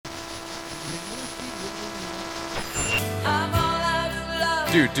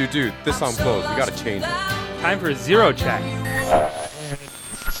Dude, this song blows. We gotta change it. Time for a zero check.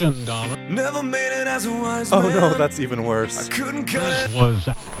 Never made it as a wise Oh man. no, that's even worse. I couldn't cut it. Was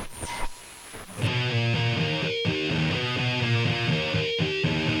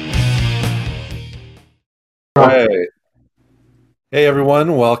Right. Hey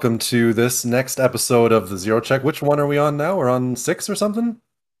everyone, welcome to this next episode of the Zero Check. Which one are we on now? We're on 6 or something?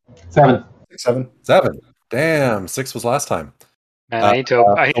 7. 7. Damn, 6 was last time. Man, I need to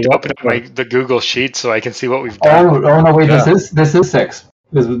open up the Google sheet so I can see what we've done. Oh no! Wait, Yeah. this is 6.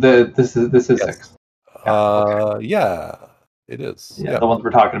 This is Yes. 6. Yeah, it is. Yeah, the ones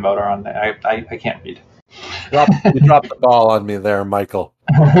we're talking about are on. I can't read. You dropped the ball on me there, Michael.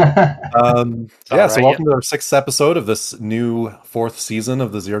 So welcome to our 6th episode of this new 4th season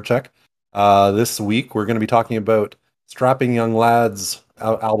of the Zero Check. This week we're going to be talking about Strapping Young Lads'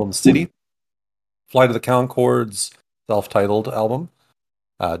 album City, Flight of the Conchords' self-titled album,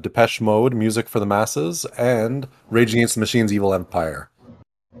 Depeche Mode, Music for the Masses, and Rage Against the Machine's Evil Empire.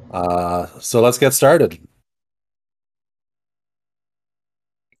 So let's get started.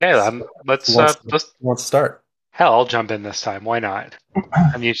 Okay, let's Who wants to start? hell, I'll jump in this time. Why not?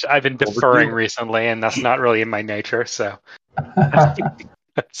 I've been deferring recently, and that's not really in my nature. So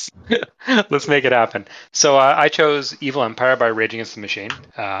let's make it happen. So I chose Evil Empire by Rage Against the Machine.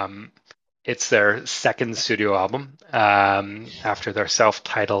 It's their second studio album after their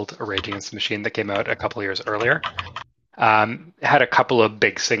self-titled Rage Against the Machine that came out a couple of years earlier. It had a couple of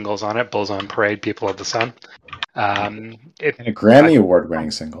big singles on it: Bulls on Parade, People of the Sun. And a Grammy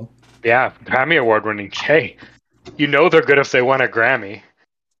Award-winning single. Yeah, Grammy Award-winning. Hey, you know they're good if they won a Grammy.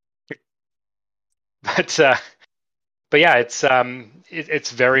 But yeah,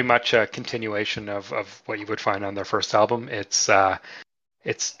 it's very much a continuation of what you would find on their first album. It's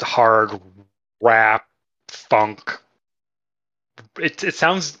hard rap, funk. It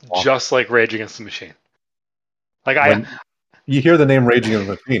sounds just like Rage Against the Machine. Like You hear the name Rage Against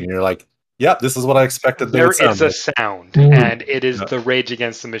the Machine, and you're like, "Yep, this is what I expected." There is a sound, and it is the Rage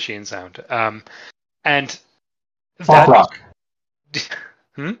Against the Machine sound. And Soft rock.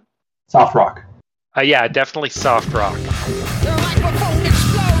 Soft rock. Yeah, definitely soft rock. The microphone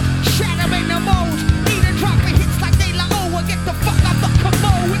explodes, shattering the mold. Even dropping hits like they like, oh, get the fuck off the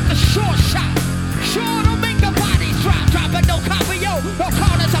commode with the short shot. Sure to make the bodies drop, dropping no copio, no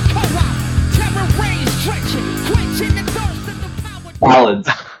corners of co-op. Terror rains drenching, quenching the thirst of the power. Ballads.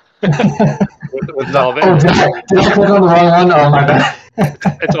 With all of it. Oh, did I click on the wrong one? Oh my bad.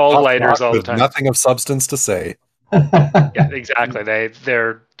 It's all lighters all the With time. nothing of substance to say. Yeah, exactly.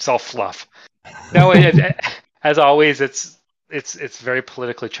 They're all fluff. No, as always, it's very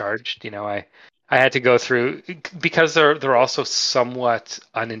politically charged. You know, I had to go through because they're also somewhat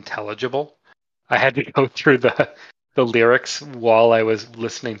unintelligible. I had to go through the lyrics while I was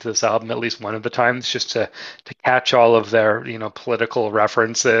listening to this album at least one of the times, just to catch all of their political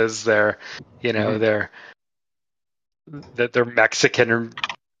references, their their Mexican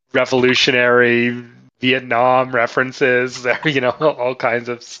revolutionary Vietnam references, their all kinds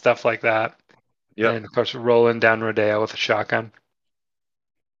of stuff like that. Yeah, And of course, rolling down Rodeo with a shotgun.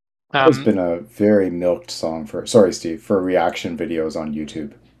 It's been a very milked song for reaction videos on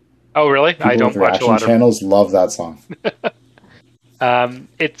YouTube. Oh, really? People I don't with watch a reaction lot of channels love that song.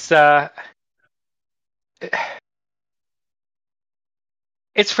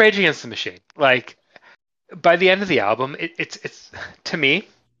 It's Rage Against the Machine. Like, by the end of the album, it's to me,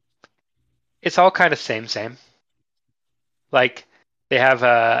 it's all kind of same. Like, they have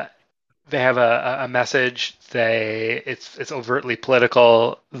a message. It's overtly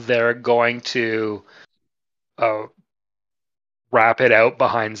political. They're going to wrap it out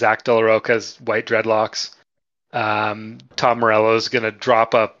behind Zach De La Rocha's white dreadlocks. Tom Morello's gonna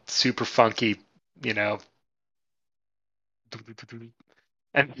drop a super funky,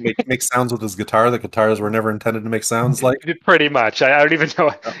 and make sounds with his guitar. The guitars were never intended to make sounds like. pretty much. I don't even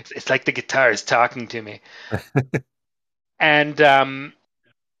know. It's like the guitar is talking to me. And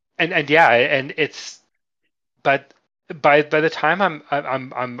it's, but by the time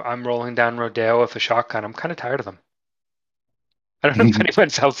I'm rolling down Rodeo with a shotgun, I'm kind of tired of them. I don't know if anyone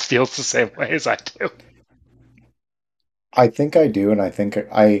else feels the same way as I do. I think I do, and I think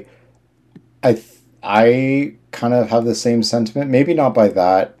I kind of have the same sentiment. Maybe not by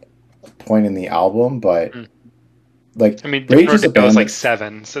that point in the album, but like, I mean, Rage is a Rodeo band is like that-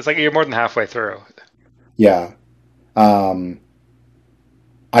 7, so it's like you're more than halfway through. Yeah.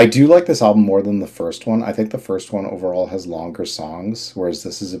 I do like this album more than the first one. I think the first one overall has longer songs, whereas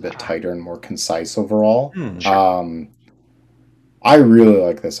this is a bit tighter and more concise overall. Sure. I really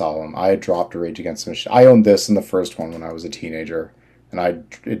like this album. I had dropped Rage Against the Machine. I owned this and the first one when I was a teenager.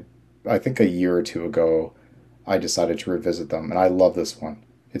 and I think a year or two ago, I decided to revisit them, and I love this one.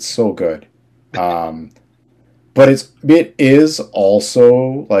 It's so good. But it is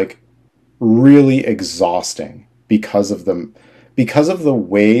also like really exhausting because of the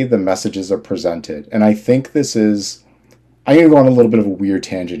way the messages are presented. And I think this is, I'm going to go on a little bit of a weird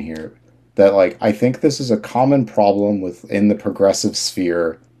tangent here, that like I think this is a common problem within the progressive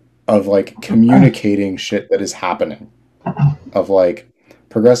sphere of like communicating shit that is happening. Of like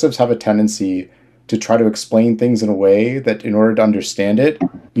progressives have a tendency to try to explain things in a way that in order to understand it,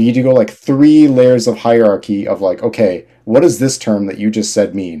 you need to go like 3 layers of hierarchy of like, okay, what does this term that you just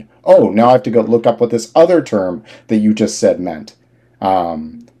said mean? Oh, now I have to go look up what this other term that you just said meant.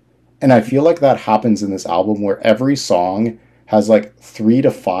 And I feel like that happens in this album where every song has like 3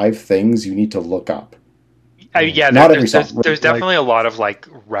 to 5 things you need to look up. Not every song. There's definitely a lot of like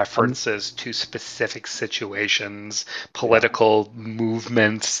references to specific situations, political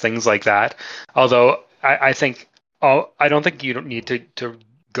movements, things like that. Although I don't think you don't need to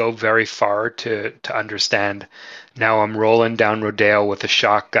go very far to understand. Now I'm rolling down Rodeo with a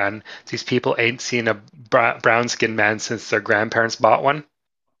shotgun. These people ain't seen a brown-skinned man since their grandparents bought one.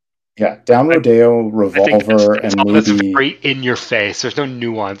 Yeah, Down Rodeo, Revolver, and maybe... It's very in your face. There's no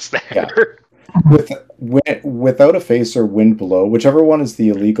nuance there. Yeah. Without a Face or Wind Below, whichever one is the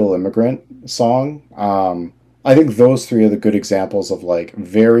Illegal Immigrant song, I think those 3 are the good examples of like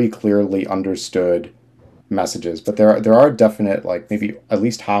very clearly understood messages. But there are definite, like maybe at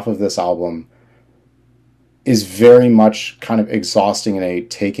least half of this album is very much kind of exhausting in a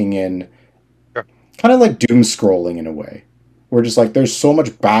taking in, kind of like doom scrolling in a way. We're just like, there's so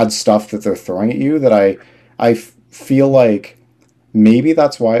much bad stuff that they're throwing at you that I feel like maybe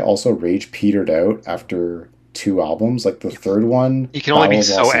that's why also Rage petered out after 2 albums. Like the third one, you can only be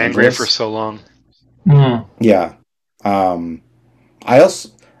so angry for so long. Yeah.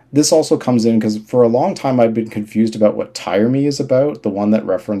 This also comes in because for a long time I've been confused about what Tire Me is about, the one that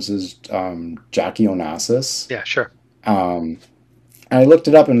references Jackie Onassis. Yeah, sure. And I looked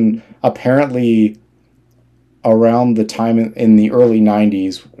it up, and apparently around the time in the early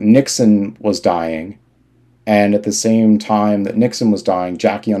 90s, Nixon was dying. And at the same time that Nixon was dying,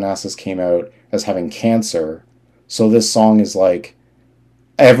 Jackie Onassis came out as having cancer. So this song is like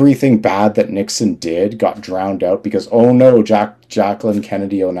everything bad that Nixon did got drowned out because, oh no, Jacqueline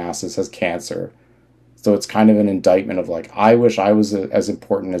Kennedy Onassis has cancer. So it's kind of an indictment of like, I wish I was as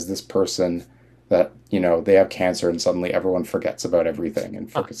important as this person that, you know, they have cancer and suddenly everyone forgets about everything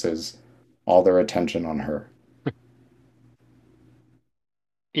and focuses all their attention on her.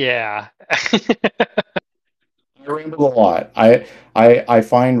 Yeah. I ramble a lot. I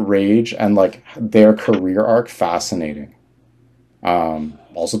find Rage and like their career arc fascinating.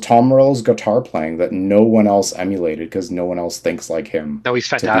 Also Tom Morello's guitar playing that no one else emulated because no one else thinks like him. No, he's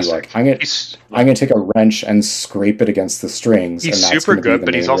fantastic. To be like, I'm gonna take a wrench and scrape it against the strings. He's and that's super good, be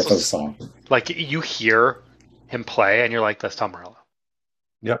but he's also song. Like you hear him play and you're like, that's Tom Morello.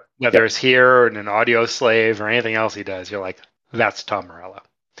 Yep. Whether it's here or in an Audio Slave or anything else he does, you're like, that's Tom Morello.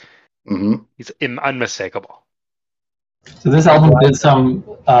 Mm-hmm. He's unmistakable. So this album did some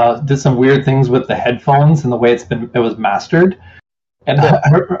weird things with the headphones and the way it was mastered. And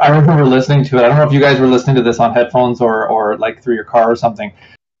I remember listening to it. I don't know if you guys were listening to this on headphones or like through your car or something.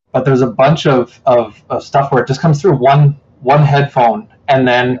 But there's a bunch of stuff where it just comes through one headphone and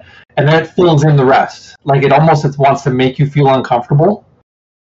then it fills in the rest. Like it almost wants to make you feel uncomfortable.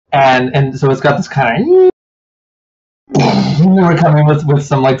 And so it's got this kind of we're coming with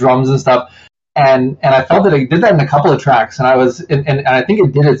some like drums and stuff. And I felt that it did that in a couple of tracks, and I think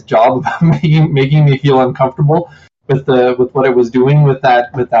it did its job of making me feel uncomfortable with what it was doing with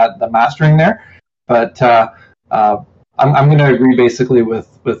the mastering there. But I'm going to agree basically with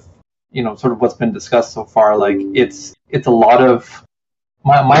you know sort of what's been discussed so far. Like it's a lot of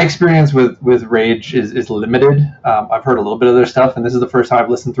my experience with Rage is limited. I've heard a little bit of their stuff, and this is the first time I've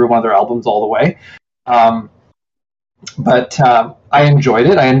listened through one of their albums all the way. But I enjoyed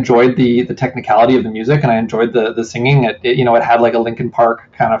it. I enjoyed the technicality of the music, and I enjoyed the singing. It had like a Linkin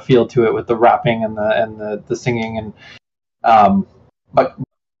Park kind of feel to it with the rapping and the singing. And but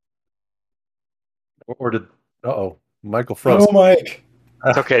or did Michael froze? Oh, Mike.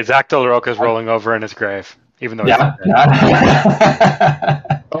 It's okay. Zach Del Roca's rolling over in his grave, even though yeah.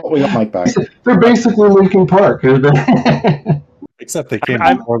 Oh, we got Mike back. They're basically Linkin Park. Except they came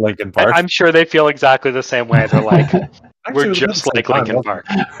before Linkin Park. I'm sure they feel exactly the same way. They're like, we're just like Linkin Park.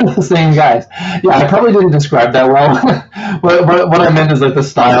 The same guys. Yeah, I probably didn't describe that well. what I meant is like the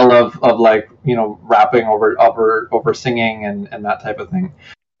style of like, you know, rapping over singing and that type of thing.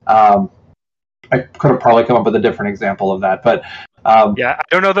 I could have probably come up with a different example of that, but Yeah, I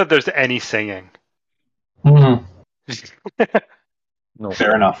don't know that there's any singing. No, No.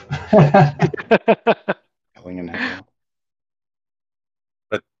 fair enough. Yelling in hell.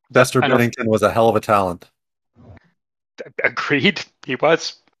 But Chester I don't- Bennington was a hell of a talent. Agreed. He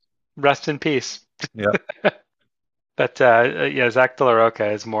was. Rest in peace. Yeah. But yeah, Zach De La Rocha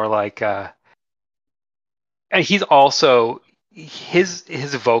is more like, and he's also his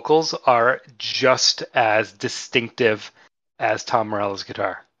vocals are just as distinctive as Tom Morello's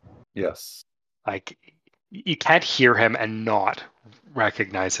guitar. Yes. Like you can't hear him and not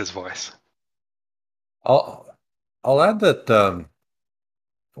recognize his voice. I'll add that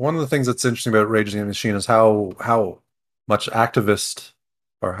one of the things that's interesting about Rage Against the Machine is how much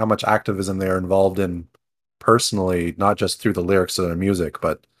how much activism they are involved in personally, not just through the lyrics of their music,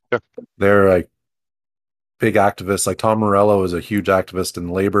 but Sure. they're like big activists. Like Tom Morello is a huge activist in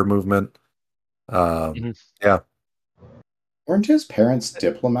the labor movement. Yeah. Weren't his parents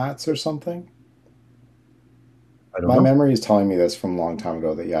diplomats or something? I don't My know. memory is telling me this from a long time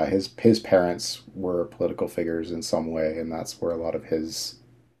ago that yeah, his parents were political figures in some way, and that's where a lot of his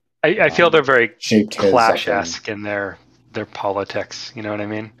I feel they're very shaped his Clash-esque in their politics. You know what I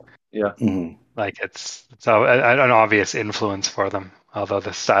mean? Yeah. Mhm. Like it's an obvious influence for them, although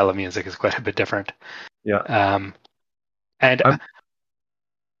the style of music is quite a bit different. Yeah. And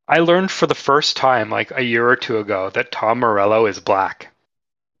I learned for the first time, like a year or two ago, that Tom Morello is black.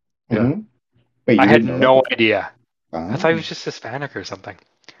 Yeah. Mhm. Wait, you I had didn't know no that? idea. Oh. I thought he was just Hispanic or something.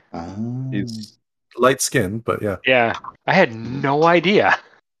 Oh. He's light skinned, but yeah. Yeah, I had no idea.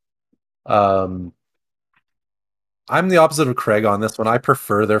 I'm the opposite of Craig on this one. I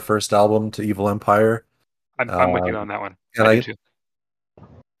prefer their first album to Evil Empire. I'm with you on that one. And I do too.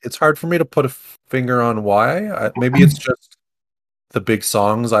 it's hard for me to put a finger on why. Maybe it's just the big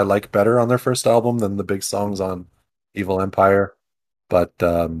songs I like better on their first album than the big songs on Evil Empire. But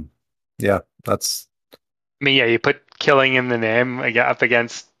yeah, that's. I mean, yeah, you put "Killing in the Name" up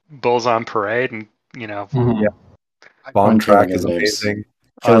against "Bulls on Parade," and Mhm. Yeah. Bomb Track is amazing.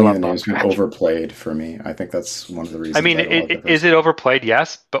 Killing love in the Bomb Name's been Track. overplayed for me. I think that's one of the reasons. I mean, don't like the is it overplayed?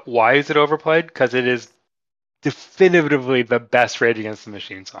 Yes, but why is it overplayed? Because it is definitively the best Rage Against the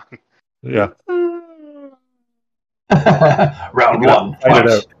Machine song. Yeah. Round You one. fight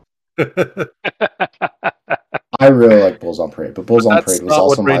Fight. it out. I really like Bulls on Parade, but Bulls on That's Parade was not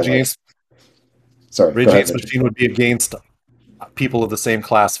also what my Rage Against Sorry, Rage go ahead, Against the Richard. Machine would be against people of the same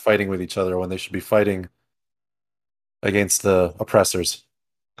class fighting with each other when they should be fighting against the oppressors.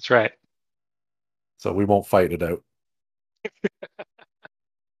 That's right. So we won't fight it out.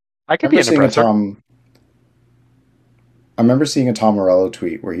 I could be an oppressor. I remember seeing a Tom Morello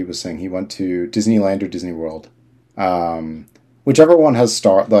tweet where he was saying he went to Disneyland or Disney World, whichever one has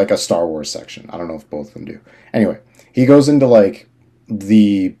a Star Wars section. I don't know if both of them do. Anyway, he goes into like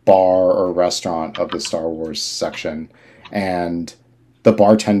the bar or restaurant of the Star Wars section, and the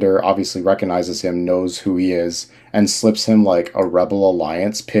bartender obviously recognizes him, knows who he is, and slips him like a Rebel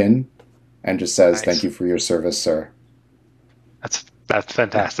Alliance pin, and just says, Nice. "Thank you for your service, sir." That's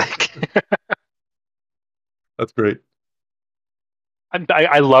fantastic. That's great.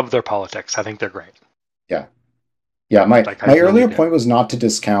 I love their politics. I think they're great. Yeah, my Like, I my really earlier do. point was not to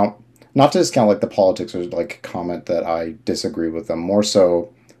discount like the politics or like comment that I disagree with them. More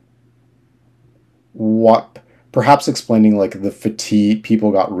so, what perhaps explaining like the fatigue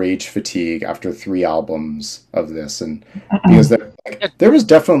people got rage fatigue after 3 albums of this, and because there was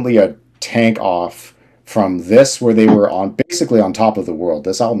definitely a tank off from this where they were basically on top of the world.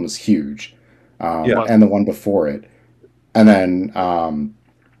 This album was huge, Yeah. and the one before it, and then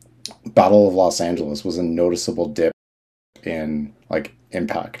Battle of Los Angeles was a noticeable dip in like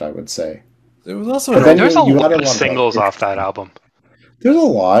impact, I would say. It was also But then There's a you lot had of singles off that album. There's a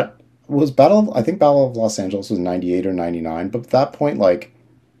lot. I think Battle of Los Angeles was 98 or 99, but at that point, like,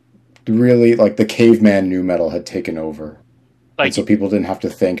 really, like, the caveman nu metal had taken over. Like, and so people didn't have to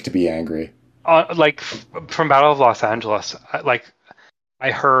think to be angry. Like, from Battle of Los Angeles,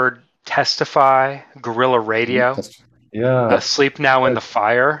 I heard Testify, Guerrilla Radio, Sleep Now in the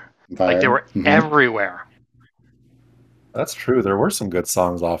Fire. Like, they were everywhere. That's true. There were some good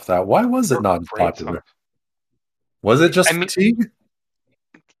songs off that. Why was it not popular? Songs. Was it just fatigue?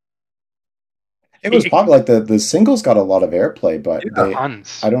 It was popular. Like the singles got a lot of airplay, but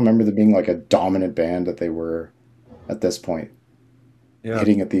tons. I don't remember them being like a dominant band that they were at this point.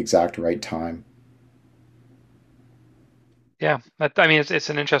 Hitting at the exact right time. Yeah, I mean, it's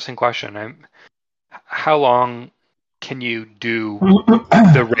an interesting question. How long can you do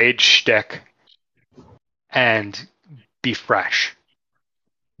the rage shtick and be fresh?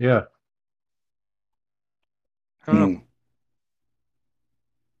 Yeah. I don't know.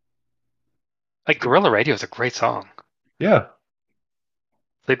 Like Guerrilla Radio is a great song. Yeah.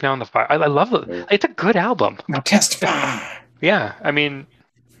 Sleep Now in the Fire. I love it. It's a good album. Now testify. Yeah, I mean,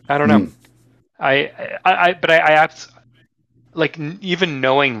 I don't know. I like even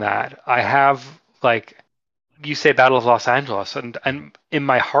knowing that I have like you say Battle of Los Angeles, and in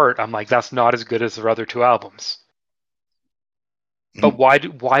my heart I'm like that's not as good as their other two albums. But why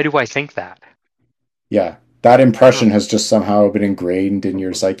do I think that? Yeah, that impression has just somehow been ingrained in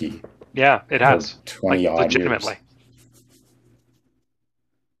your psyche. Yeah, it has. 20 odd legitimately. years.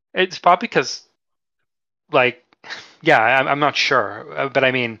 It's probably because, like, yeah, I'm not sure, but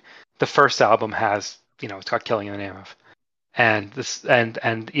I mean, the first album has, it's got "Killing in the Name of," and this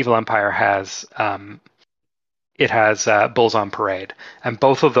and Evil Empire has, it has "Bulls on Parade," and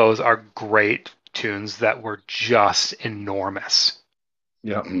both of those are great tunes that were just enormous.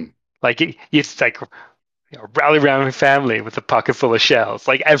 Yeah. Like it's like. Rally around my family with a pocket full of shells.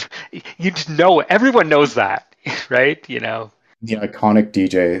 Like you just know, everyone knows that, right? The iconic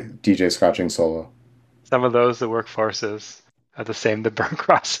DJ scratching solo. Some of those, the workforces are the same that burn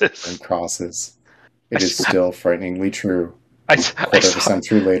crosses. Burn crosses. It is still frighteningly true. Quarter of a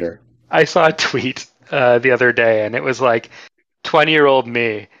century later. I saw a tweet the other day, and it was like 20-year-old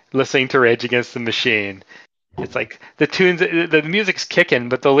me listening to Rage Against the Machine. It's like the music's kicking,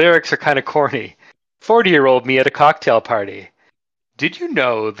 but the lyrics are kind of corny. 40-year-old me at a cocktail party. Did you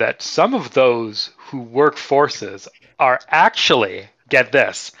know that some of those who work forces are actually, get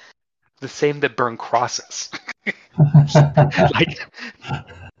this, the same that burn crosses? Like,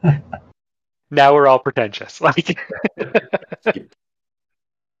 now we're all pretentious. Like, and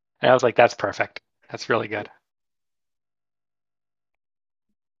I was like, that's perfect. That's really good.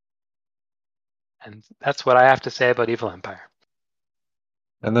 And that's what I have to say about Evil Empire.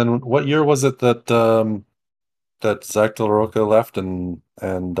 And then what year was it that that Zach De La Rocha left and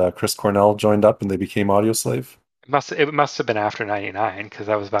Chris Cornell joined up and they became Audioslave? It must have been after 99 because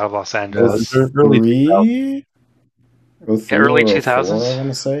that was Battle of Los Angeles. Early 2000s. I want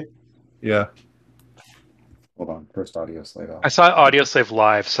to say. Yeah. Hold on. First Audioslave. I saw Audioslave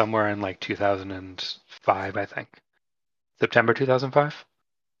live somewhere in like 2005, I think. September 2005.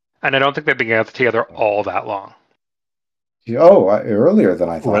 And I don't think they've been together all that long. Earlier than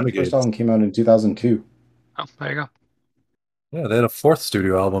I thought. Renegades. First album came out in 2002. Oh, there you go. Yeah, they had a fourth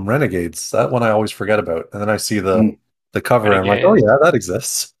studio album, Renegades. That one I always forget about. And then I see the cover and I'm like, oh yeah, that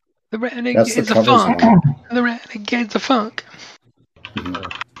exists. The Renegades of Funk. The Renegades of Funk.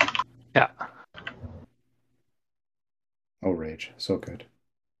 Yeah. Oh, Rage. So good.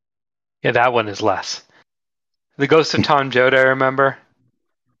 Yeah, that one is less. The Ghost of Tom Joad, I remember.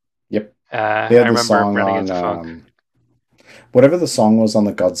 Yep. I They had the remember song Renegades of on Funk. whatever the song was on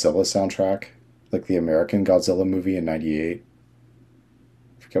the Godzilla soundtrack, like the American Godzilla movie in '98.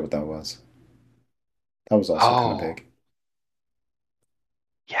 I forget what that was. That was also kind of big.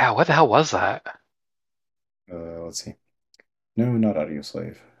 Yeah, what the hell was that? Let's see. No, not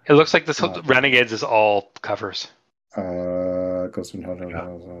Audioslave. It looks like this Renegades is all covers. Ghost of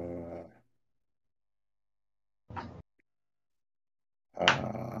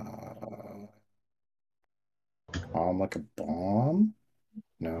Like a Bomb?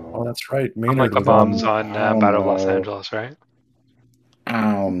 No. Oh, that's right. Maynard like the bombs on Battle of Los Angeles, right?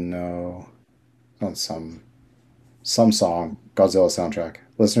 Oh no. On some song. Godzilla soundtrack.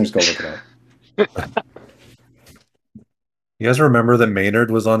 Listeners, go look it up. You guys remember that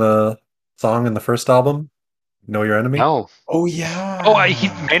Maynard was on a song in the first album? Know Your Enemy? No. Oh yeah. Oh,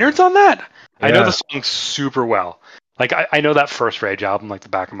 Maynard's on that? Yeah. I know the song super well. Like I know that first Rage album like the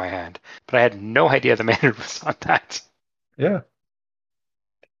back of my hand, but I had no idea that Maynard was on that. Yeah.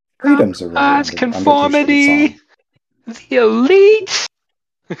 Freedom's a really conformity, the elite,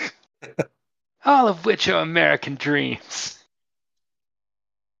 all of which are American dreams.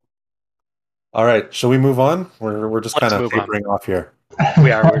 All right, shall we move on? We're just kind of tapering off here.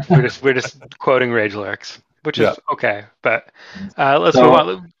 We are. We're just quoting Rage lyrics, which is okay. But let's move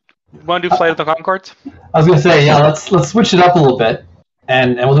on. Want to do Flight of the Conchords? I was gonna say, yeah. Let's switch it up a little bit,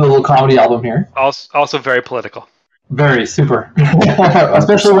 and we'll do a little comedy album here. Also very political. Very super,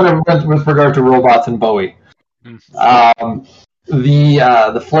 especially with regard to robots and Bowie. The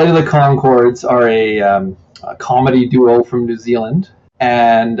Flight of the Conchords are a comedy duo from New Zealand,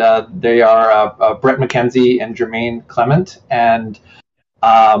 and they are Brett McKenzie and Jermaine Clement, and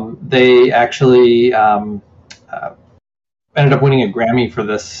they actually ended up winning a Grammy for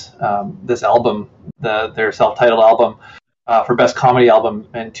this album, their self-titled album, for Best Comedy Album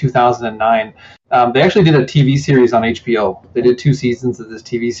in 2009. They actually did a TV series on HBO. They did 2 seasons of this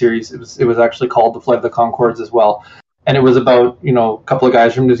TV series. It was actually called The Flight of the Conchords as well. and it was about a couple of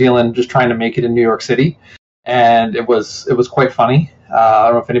guys from New Zealand just trying to make it in New York City, and it was quite funny. I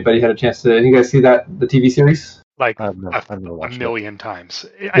don't know if anybody had a chance to. Did you guys see the TV series? Like I've never a watched million times.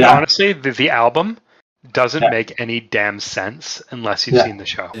 And Yeah. honestly, the album doesn't Yeah. make any damn sense unless you've seen the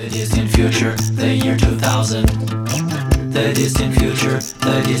show. The distant future, the year 2000. The distant future,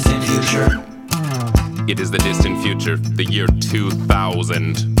 the distant future. It is the distant future, the year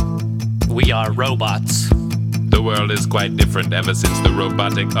 2000. We are robots. The world is quite different ever since the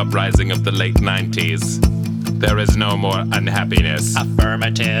robotic uprising of the late 90s. There is no more unhappiness.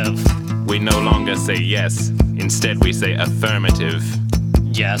 Affirmative. We no longer say yes. Instead, we say affirmative.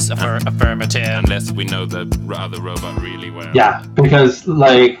 Yes, affirmative. Unless we know the other robot really well. Yeah, because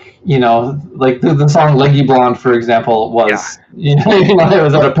the song "Leggy Blonde," for example, was it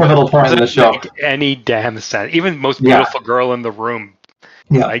was at a pivotal point in the show. Make any damn sense. Even most beautiful girl in the room.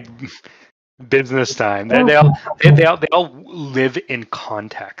 Yeah. Like business time. They all live in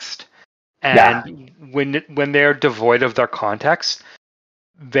context. And when they're devoid of their context,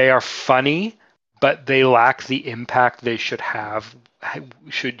 they are funny, but they lack the impact they should have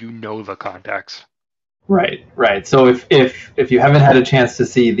should you know the context. Right. So if you haven't had a chance to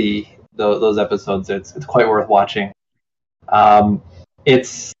see those episodes, it's quite worth watching.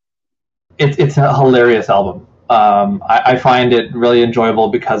 It's a hilarious album. I find it really enjoyable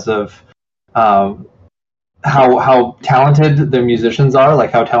because of how talented the musicians are, like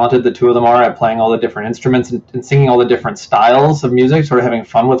how talented the two of them are at playing all the different instruments and singing all the different styles of music, sort of having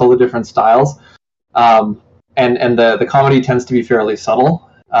fun with all the different styles. And the comedy tends to be fairly subtle,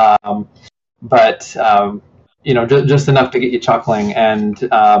 but just enough to get you chuckling. And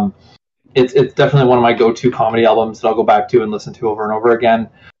it's definitely one of my go-to comedy albums that I'll go back to and listen to over and over again.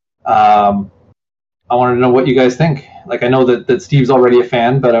 I wanted to know what you guys think. Like, I know that Steve's already a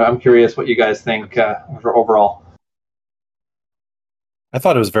fan, but I'm curious what you guys think overall. I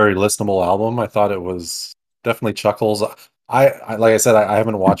thought it was a very listenable album. I thought it was definitely chuckles. I like I said, I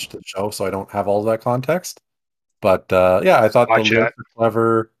haven't watched the show, so I don't have all of that context. But I thought the lyrics were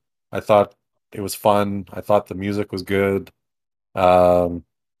clever. I thought it was fun. I thought the music was good. That's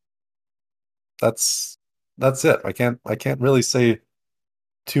it. I can't really say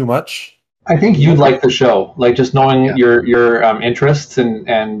too much. I think you'd like the show, like just knowing your interests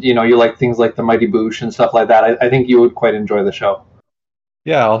and you like things like the Mighty Boosh and stuff like that. I think you would quite enjoy the show.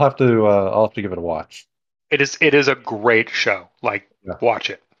 Yeah, I'll have to give it a watch. It is a great show. Like,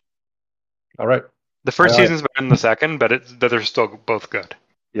 watch it. All right. The first season's better than the second, but they're still both good.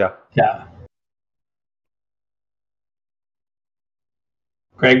 Yeah. Yeah.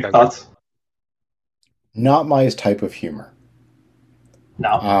 Greg, thoughts? Not my type of humor.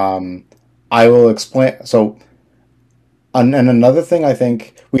 No. I will explain. So, and another thing I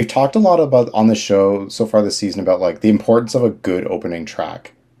think we've talked a lot about on the show so far this season about like the importance of a good opening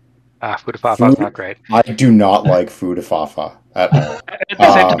track. Fuda Fafa's not great. I do not like Fuda Fafa at all. At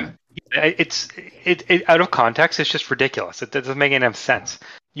the same time, it's out of context. It's just ridiculous. It doesn't make any sense.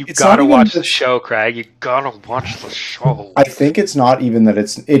 You gotta watch the show, Craig. You gotta watch the show. I think it's not even that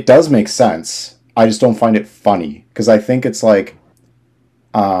it does make sense. I just don't find it funny because I think it's like.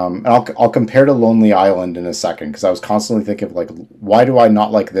 And I'll compare to Lonely Island in a second because I was constantly thinking of like, why do I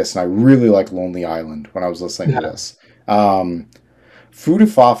not like this? And I really like Lonely Island when I was listening to this. Fuda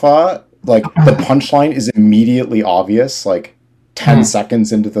Fafa, like the punchline is immediately obvious, like 10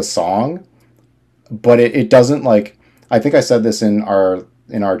 seconds into the song, but it doesn't like. I think I said this in our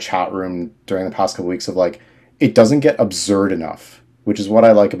chat room during the past couple weeks of like, it doesn't get absurd enough, which is what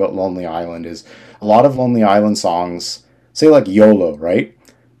I like about Lonely Island. Is a lot of Lonely Island songs, say like YOLO, right?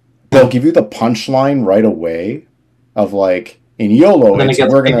 They'll give you the punchline right away of like in YOLO, it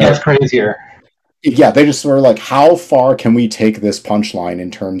gets crazier. Yeah, they just were like, how far can we take this punchline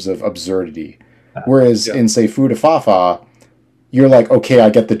in terms of absurdity? Whereas in say Fuda Fafa, you're like, okay, I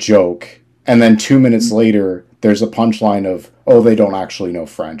get the joke, and then 2 minutes later, there's a punchline of, oh, they don't actually know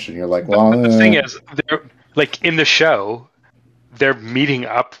French, and you're like, well, the thing is, they're like in the show, they're meeting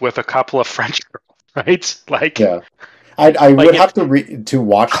up with a couple of French girls, right? Like, yeah. I would have to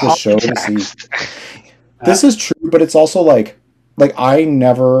watch the show to see. This is true, but it's also like I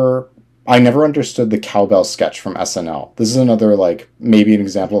never understood the cowbell sketch from SNL. This is another like maybe an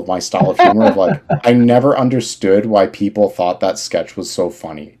example of my style of humor of like I never understood why people thought that sketch was so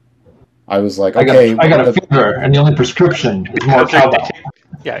funny. I was like, okay, I got a fever, and the only prescription is more cowbell.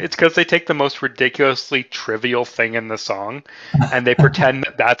 Yeah, it's because they take the most ridiculously trivial thing in the song, and they pretend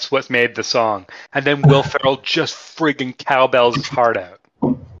that that's what made the song, and then Will Ferrell just friggin' cowbells his heart out.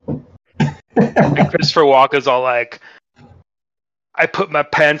 And Christopher Walken's all like, I put my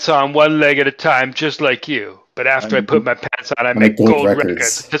pants on one leg at a time, just like you. But after I put my pants on, I make gold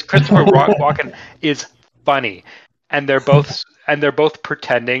records. Because Christopher Walken is funny, and they're both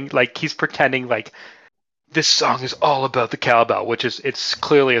pretending like he's pretending like this song is all about the cowbell, which it's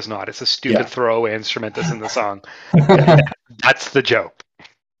clearly is not. It's a stupid throwaway instrument that's in the song. That's the joke.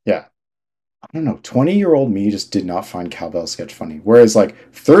 Yeah. I don't know. 20-year-old me just did not find cowbell sketch funny. Whereas like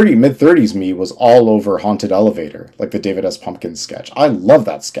mid-30s me was all over Haunted Elevator, like the David S. Pumpkins sketch. I love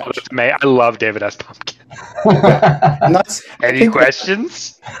that sketch. I love David S. Pumpkins. And that's any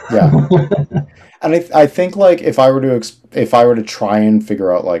questions? Yeah. And I think like if I were to try and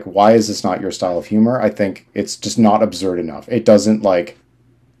figure out like why is this not your style of humor, I think it's just not absurd enough. It doesn't like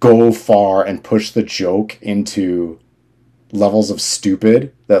go far and push the joke into levels of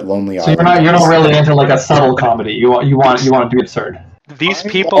stupid that Lonely Island. So you're not really into like a subtle comedy. You want to be absurd. These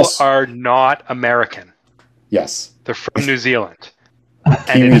people are not American. Yes, they're from New Zealand.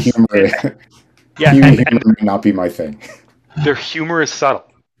 Kiwi humor. Kiwi humor may not be my thing. Their humor is subtle.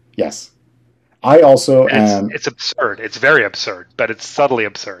 Yes, I also am. It's absurd. It's very absurd, but it's subtly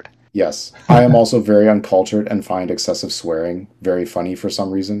absurd. Yes, I am also very uncultured and find excessive swearing very funny for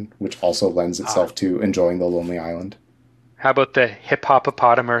some reason, which also lends itself to enjoying The Lonely Island. How about the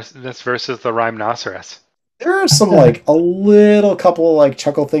hippopotamus versus the rhinoceros? There are some like a little couple like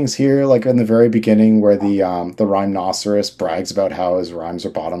chuckle things here, like in the very beginning where the rhinoceros brags about how his rhymes are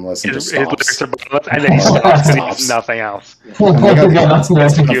bottomless and just stops. And then he stops and he does nothing else.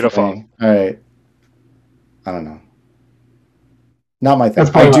 That's beautiful. All right, I don't know. Not my thing. That's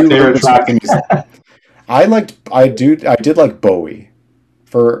probably my favorite track. I did like Bowie.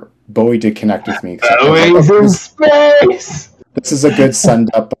 Bowie did connect with me. Bowie's in space. This is a good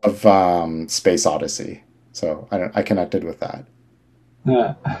send up of Space Odyssey, so I connected with that.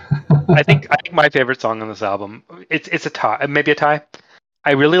 Yeah. I think my favorite song on this album, it's a tie, maybe a tie.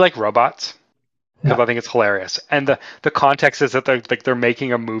 I really like Robots because I think it's hilarious, and the context is that they're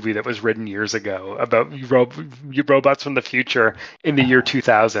making a movie that was written years ago about robots from the future in the year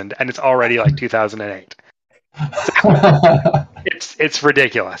 2000, and it's already like 2008. It's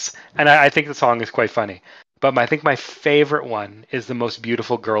ridiculous, and I think the song is quite funny. But I think my favorite one is The Most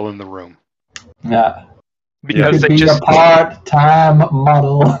Beautiful Girl in the Room. Yeah, because they just a part-time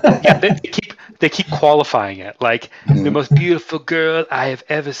model. Yeah, they keep qualifying it like the most beautiful girl I have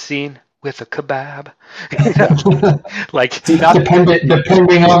ever seen with a kebab. Like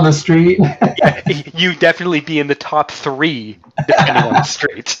depending on the street. Yeah, you definitely be in the top 3 depending on the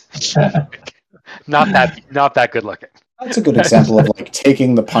street. Not that good looking. That's a good example of like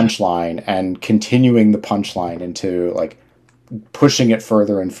taking the punchline and continuing the punchline into like pushing it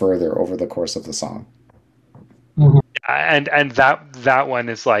further and further over the course of the song. Mm-hmm. And that one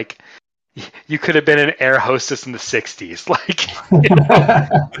is like you could have been an air hostess in the 60s. Like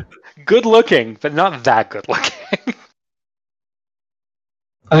good looking, but not that good looking.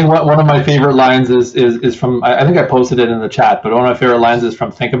 I think one of my favorite lines is from I think I posted it in the chat, but one of my favorite lines is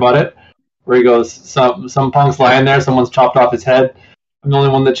from Think About It. Where he goes, some punk's lying there, someone's chopped off his head. I'm the only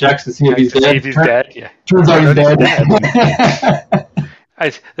one that checks to see if he's dead. Turns out he's dead.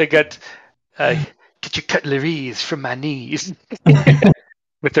 They got get your cutleries from my knees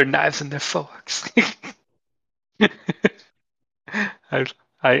with their knives and their forks.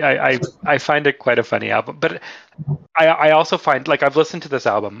 I find it quite a funny album, but I also find like I've listened to this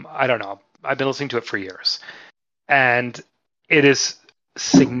album. I don't know. I've been listening to it for years, and it is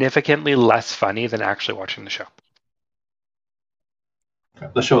significantly less funny than actually watching the show.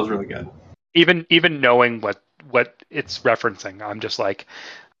 The show is really good. Even knowing what it's referencing, I'm just like,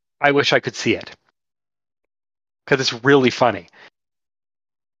 I wish I could see it because it's really funny.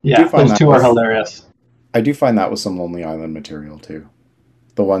 Yeah, those two are hilarious. I do find that with some Lonely Island material too.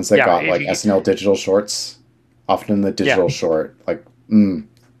 The ones that got like SNL digital shorts, often in the digital short, like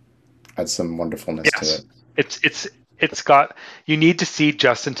had some wonderfulness to it. It's got. You need to see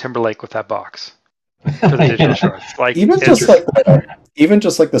Justin Timberlake with that box for the digital shorts. Like even just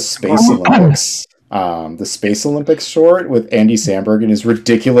like the Space Olympics, the Space Olympics short with Andy Samberg in his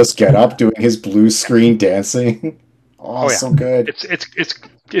ridiculous getup doing his blue screen dancing. So good.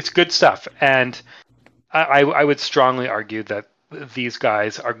 It's good stuff, and I would strongly argue that these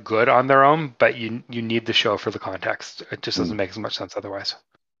guys are good on their own, but you need the show for the context. It just doesn't make as much sense otherwise.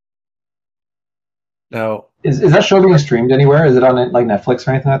 Now, is that show being streamed anywhere? Is it on like Netflix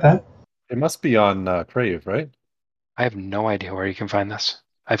or anything like that? It must be on Crave, right? I have no idea where you can find this.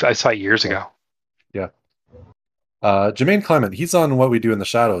 I saw it years ago. Yeah. Jermaine Clement, he's on What We Do in the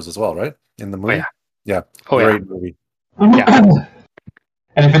Shadows as well, right? In the movie? Oh, yeah. Yeah. Great movie. Yeah.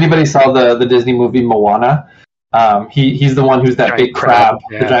 And if anybody saw the Disney movie Moana, He's the one who's that Giant big crab,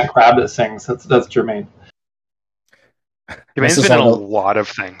 yeah. the giant crab that sings. That's Jermaine. Jermaine's been in a lot of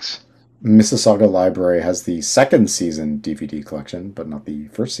things. Mississauga Library has the second season DVD collection, but not the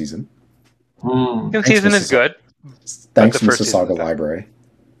first season. Second season is good. Thanks, Mississauga Library.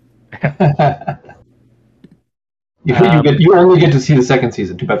 You only get to see the second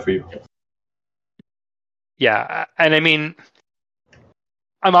season. Too bad for you. Yeah, and I mean,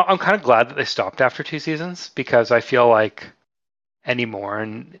 I'm kind of glad that they stopped after 2 seasons, because I feel like anymore,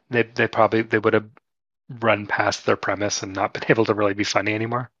 and they would have run past their premise and not been able to really be funny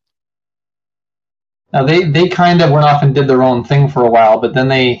anymore. Now they kind of went off and did their own thing for a while, but then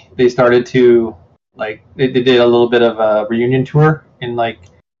they started to they did a little bit of a reunion tour in what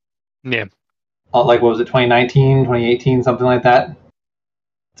was it, 2019, 2018, something like that.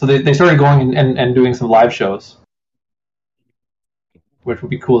 So they started going and doing some live shows, which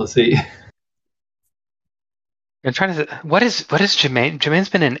would be cool to see. I'm trying to what is Jermaine? Jermaine's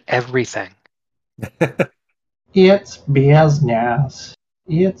been in everything. It's business.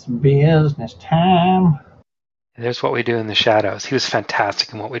 It's business time. There's What We Do in the Shadows. He was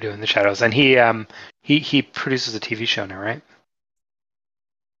fantastic in What We Do in the Shadows, and he produces a TV show now, right?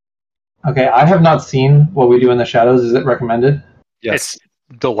 Okay, I have not seen What We Do in the Shadows. Is it recommended? Yes.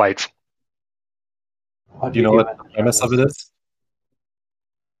 It's delightful. Do you know what the premise of it is?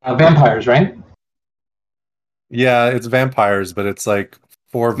 Vampires, right? Yeah, it's vampires, but it's like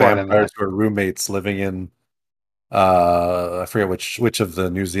 4 vampires who are roommates living in I forget which of the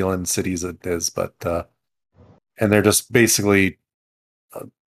New Zealand cities it is, but and they're just basically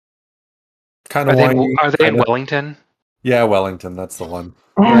kind of whiny. Are they in Wellington? Yeah, Wellington, that's the one.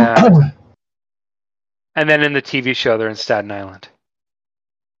 Yeah. And then in the TV show, they're in Staten Island.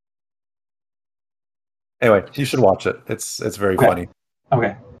 Anyway, you should watch it. It's very funny.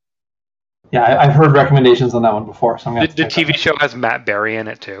 Okay. Yeah, I've heard recommendations on that one before, so I'm gonna. The TV show has Matt Berry in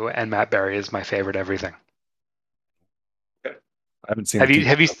it too, and Matt Berry is my favorite everything. I haven't seen.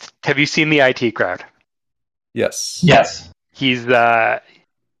 Have you seen the IT Crowd? Yes. Yes. He's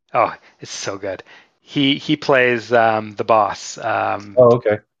it's so good. He plays the boss.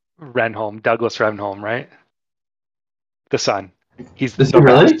 Okay. Douglas Renholm, right? The son. He's Is he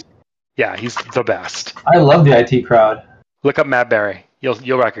really? Best. Yeah, he's the best. I love the IT Crowd. Look up Matt Berry.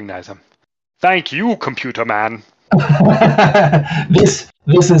 You'll recognize him. Thank you, computer man. This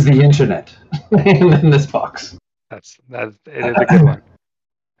is the internet in this box. It is a good one.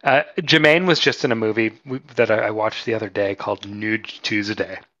 Jermaine was just in a movie that I watched the other day called Nude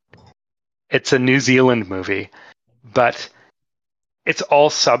Tuesday. It's a New Zealand movie, but it's all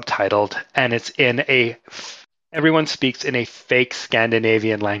subtitled, and it's in everyone speaks in a fake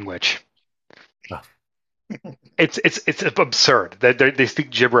Scandinavian language. It's absurd. They speak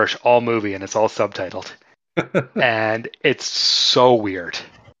gibberish all movie, and it's all subtitled, and it's so weird,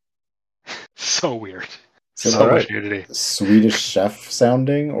 so weird. So much nudity. Swedish Chef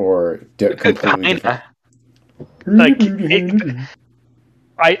sounding, or completely different?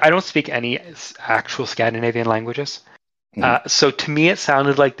 I don't speak any actual Scandinavian languages, so to me it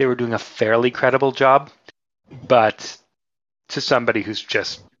sounded like they were doing a fairly credible job, but to somebody who's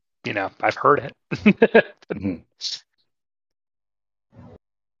just, I've heard it.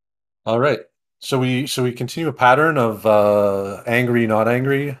 All right. Shall we continue a pattern of angry, not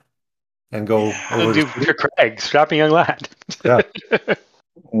angry, and go over to Craig, strapping young lad? Yeah.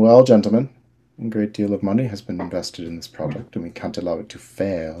 Well, gentlemen, a great deal of money has been invested in this project, and we can't allow it to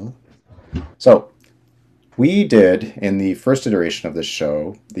fail. So, we did, in the first iteration of this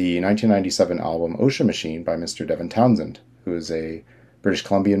show, the 1997 album Ocean Machine by Mr. Devin Townsend, who is a British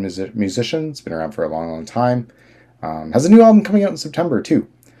Columbian musician. It's been around for a long, long time. Has a new album coming out in September, too.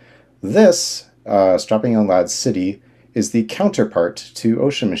 This, Strapping Young Lad City, is the counterpart to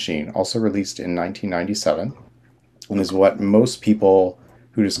Ocean Machine, also released in 1997, and is what most people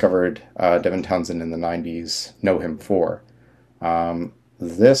who discovered Devin Townsend in the 90s know him for.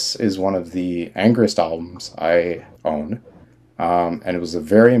 This is one of the angriest albums I own, and it was a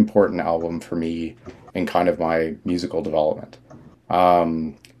very important album for me in kind of my musical development.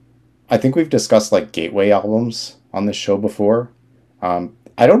 I think we've discussed gateway albums on this show before.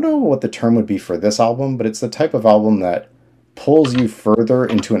 I don't know what the term would be for this album, but it's the type of album that pulls you further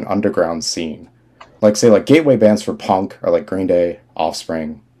into an underground scene. Say gateway bands for punk are Green Day,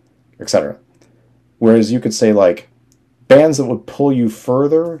 Offspring, etc. Whereas you could say bands that would pull you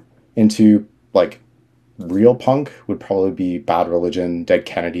further into real punk would probably be Bad Religion, Dead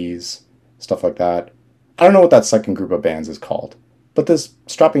Kennedys, stuff like that. I don't know what that second group of bands is called, but this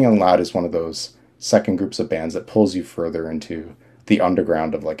Strapping Young Lad is one of those second groups of bands that pulls you further into the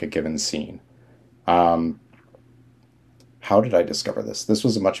underground of a given scene. how did I discover this? This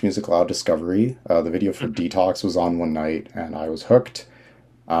was a Much Music Loud discovery. The video for Detox was on one night, and I was hooked.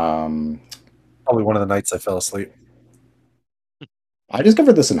 Probably one of the nights I fell asleep. I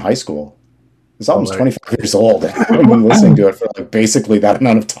discovered this in high school. This album's right. 25 years old, and I've been listening to it for like basically that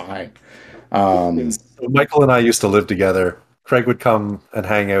amount of time. So Michael and I used to live together. Craig would come and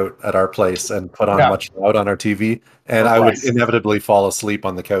hang out at our place and put on Much Loud on our TV, and I would inevitably fall asleep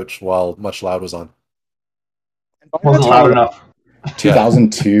on the couch while Much Loud was on. Wasn't loud enough.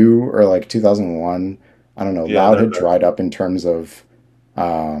 2002 or like 2001, I don't know. Loud had dried up in terms of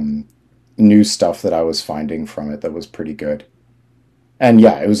new stuff that I was finding from it that was pretty good. And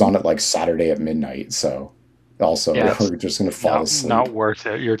yeah, it was on at like Saturday at midnight, so also we're just gonna fall asleep. Not worth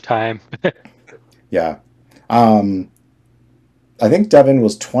it, your time. Yeah. I think Devin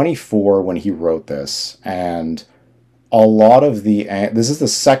was 24 when he wrote this, and a lot of this is the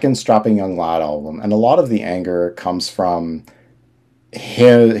second Strapping Young Lad album, and a lot of the anger comes from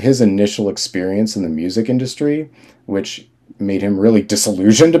his initial experience in the music industry, which made him really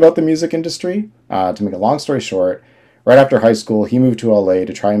disillusioned about the music industry. To make a long story short, right after high school, he moved to LA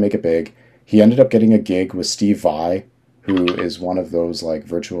to try and make it big. He ended up getting a gig with Steve Vai, who is one of those like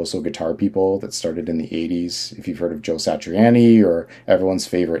virtuoso guitar people that started in the 80s. If you've heard of Joe Satriani or everyone's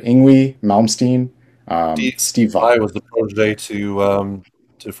favorite Yngwie Malmsteen. Steve Vai was the protege to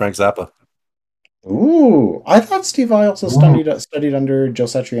Frank Zappa. Ooh, I thought Steve Vai also studied under Joe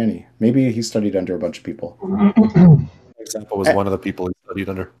Satriani. Maybe he studied under a bunch of people. Frank Zappa was one of the people he studied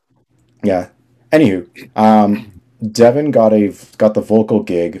under. Yeah. Anywho, Devin got the vocal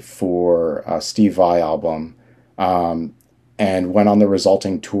gig for Steve Vai album, and went on the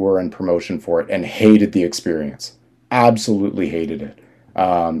resulting tour and promotion for it, and hated the experience. Absolutely hated it.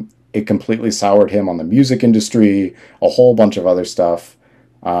 It completely soured him on the music industry, a whole bunch of other stuff.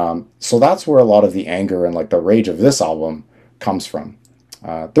 So that's where a lot of the anger and like the rage of this album comes from.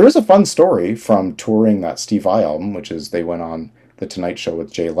 There is a fun story from touring that Steve Vai album, which is they went on The Tonight Show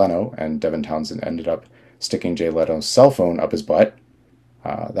with Jay Leno, and Devin Townsend ended up sticking Jay Leno's cell phone up his butt.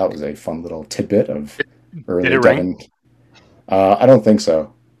 That was a fun little tidbit of early Did it Devin. ring? I don't think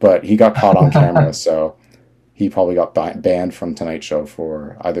so, but he got caught on camera, so he probably got banned from Tonight Show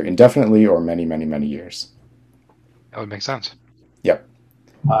for either indefinitely or many, many, many years. That would make sense. Yep.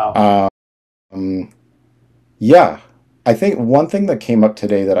 Wow. Yeah. I think one thing that came up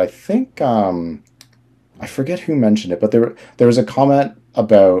today that I think, I forget who mentioned it, but there was a comment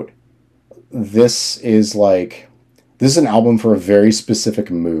about this is an album for a very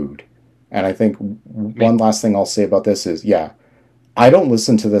specific mood. And I think one last thing I'll say about this is, I don't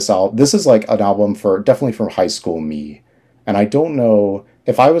listen to this album. This is like an album definitely from high school me. And I don't know,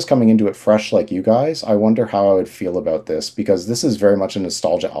 if I was coming into it fresh like you guys, I wonder how I would feel about this, because this is very much a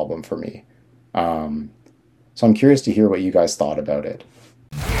nostalgia album for me. So I'm curious to hear what you guys thought about it.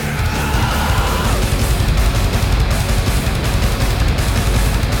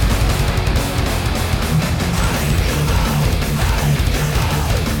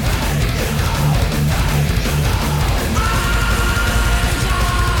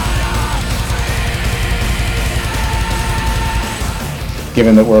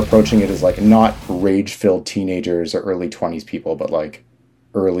 Given that we're approaching it as like not rage-filled teenagers or early 20s people, but like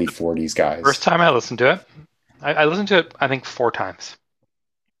early 40s guys. First time I listened to it, I listened to it, I think 4 times.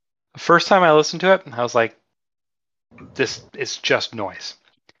 The first time I listened to it, I was like, this is just noise.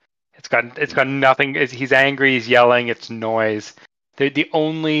 It's got nothing. He's angry, he's yelling, it's noise. The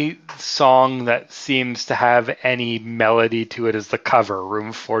only song that seems to have any melody to it is the cover,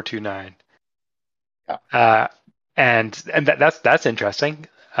 Room 429. Yeah. And that's interesting.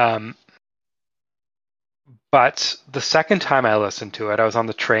 But the second time I listened to it, I was on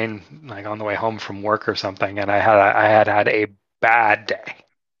the train, like on the way home from work or something, and I had a bad day.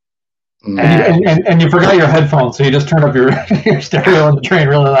 And you forgot your headphones, so you just turned up your stereo on the train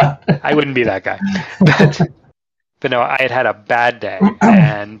really loud. I wouldn't be that guy, but no, I had a bad day,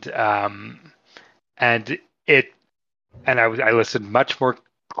 and I listened much more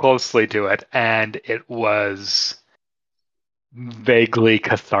closely to it, and it was vaguely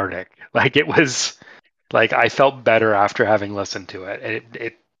cathartic. Like it was like I felt better after having listened to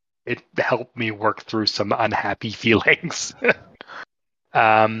it. It helped me work through some unhappy feelings.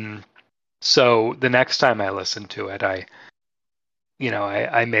 So the next time I listened to it, I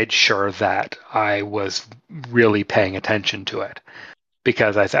made sure that I was really paying attention to it,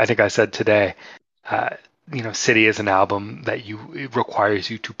 because I think I said today, City is an album that it requires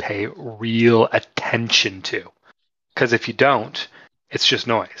you to pay real attention to, because if you don't, it's just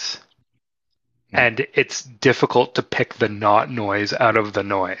noise. And it's difficult to pick the not noise out of the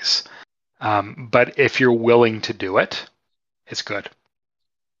noise. But if you're willing to do it, it's good.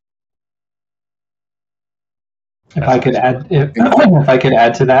 If I could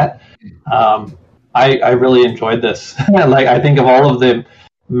add to that, I really enjoyed this. Like, I think of all of the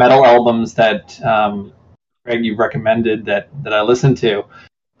metal albums that Greg, you've recommended that I listened to,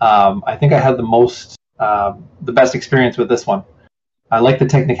 I think I had the best experience with this one. I like the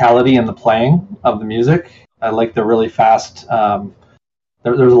technicality and the playing of the music. I like the really fast.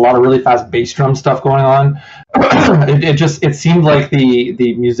 There was a lot of really fast bass drum stuff going on. It seemed like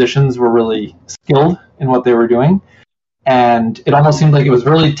the musicians were really skilled in what they were doing, and it almost seemed like it was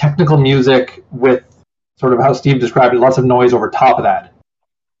really technical music with sort of how Steve described it, lots of noise over top of that.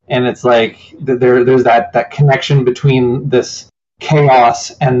 And it's like there's that connection between this chaos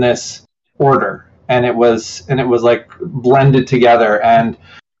and this order, and it was like blended together. And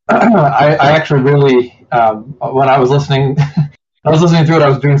I actually really when I was listening. I was listening through it. I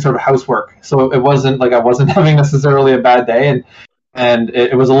was doing sort of housework, so it wasn't like I wasn't having necessarily a bad day, and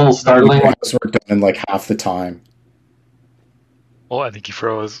it was a little startling. Housework done in like half the time. Oh, I think he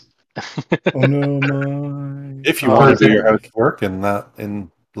froze. Oh no, my! If you want to do your housework in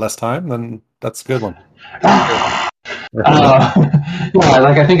less time, then that's a good one. Yeah,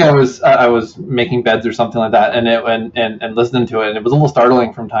 like I think I was making beds or something like that, and listening to it, and it was a little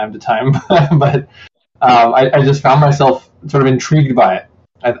startling from time to time, but I just found myself sort of intrigued by it.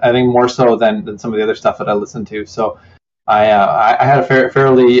 I think more so than some of the other stuff that I listened to. So I had a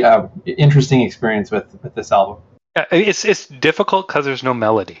fairly interesting experience with this album. Yeah, it's difficult because there's no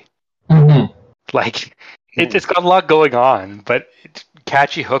melody. Mm-hmm. Like it's got a lot going on, but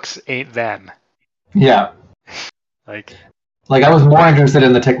catchy hooks ain't them. Yeah. Like I was more interested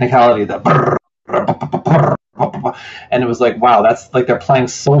in the technicality, and it was like, wow, that's like they're playing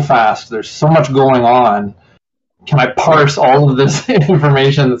so fast. There's so much going on. Can I parse all of this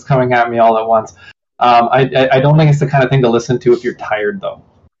information that's coming at me all at once? I don't think it's the kind of thing to listen to if you're tired, though.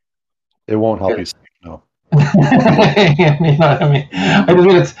 It won't help you sleep, no. You know what I mean? I just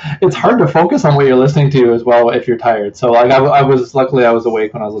mean it's hard to focus on what you're listening to as well if you're tired. So like I was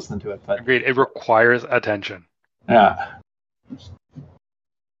awake when I was listening to it. But agreed, it requires attention. Yeah.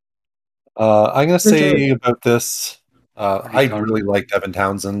 I'm gonna say about this. I really like Devin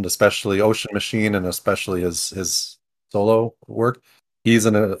Townsend, especially Ocean Machine, and especially his solo work. He's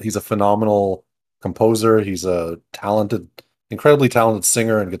a phenomenal composer. He's a incredibly talented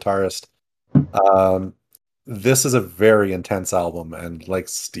singer and guitarist. This is a very intense album, and like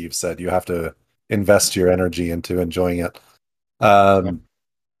Steve said, you have to invest your energy into enjoying it.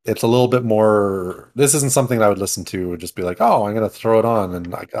 It's a little bit more. This isn't something I would listen to and just be like, "Oh, I'm going to throw it on,"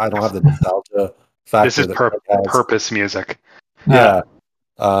 and I don't have the nostalgia factor. This is purpose music. Yeah,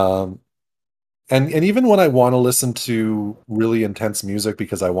 and even when I want to listen to really intense music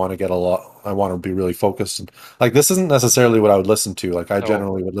because I want to be really focused. And, like, this isn't necessarily what I would listen to. Like, I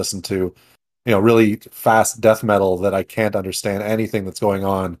generally would listen to, really fast death metal that I can't understand anything that's going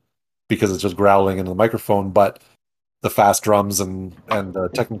on because it's just growling into the microphone, but the fast drums and the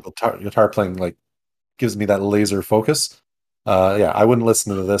technical guitar playing like gives me that laser focus. I wouldn't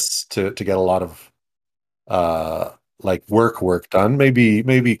listen to this to get a lot of like work done.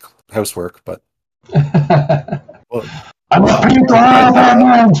 Maybe housework, but well,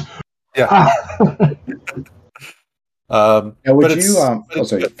 yeah.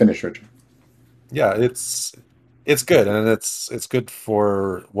 Sorry, finish, Richard. Yeah, it's good, and it's good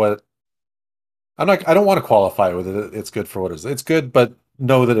for what. I don't want to qualify it with it. It's good for what it is. It's good, but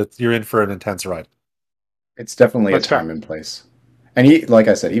know that you're in for an intense ride. It's definitely a time and place. And like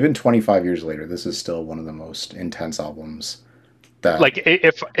I said, even 25 years later, this is still one of the most intense albums that. Like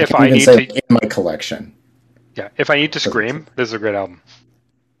if I need to in my collection. Yeah, if I need to scream, this is a great album.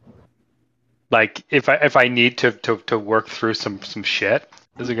 Like if I need to work through some shit,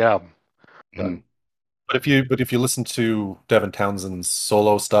 this is a good album. But if you listen to Devin Townsend's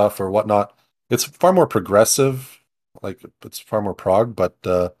solo stuff or whatnot, it's far more progressive, like it's far more prog, but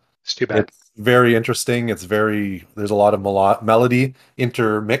it's too bad. It's very interesting. There's a lot of melody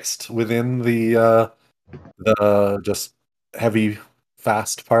intermixed within the just heavy,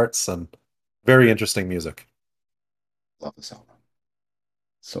 fast parts, and very interesting music. Love this album.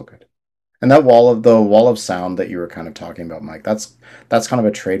 So good. And that wall of sound that you were kind of talking about, Mike, that's kind of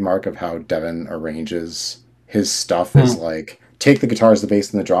a trademark of how Devin arranges his stuff is like take the guitars, the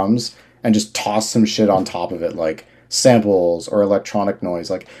bass, and the drums and just toss some shit on top of it, like samples or electronic noise.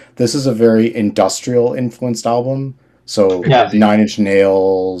 Like this is a very industrial influenced album. So 9 Inch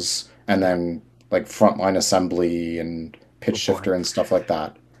Nails and then like Frontline Assembly and Pitch Shifter and stuff like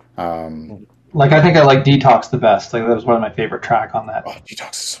that. Like I think I like Detox the best. Like that was one of my favorite track on that. Oh,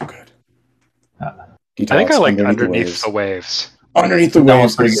 Detox is so good. I think I Detox, like Underneath the Waves. the Waves. Underneath the That Waves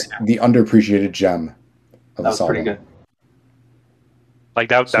was pretty is good. the underappreciated gem of That this was pretty album. good. Like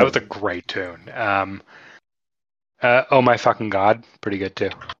that So- was a great tune. Oh My Fucking God, pretty good too.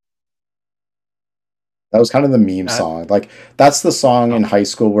 That was kind of the meme song. Like that's the song in high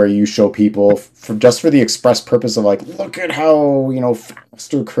school where you show people for the express purpose of like, look at how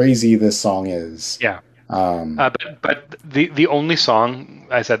fast or crazy this song is. Yeah. Um, But the only song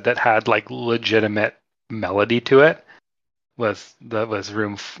I said that had like legitimate melody to it was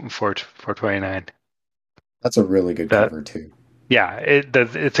Room 429. that's a really good cover too. Yeah,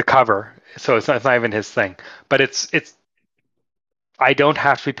 it's a cover, so it's not even his thing. But it's I don't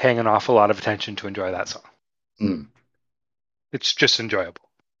have to be paying an awful lot of attention to enjoy that song. Mm. It's just enjoyable.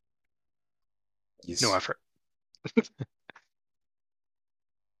 Yes. No effort.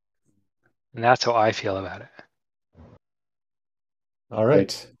 And that's how I feel about it. All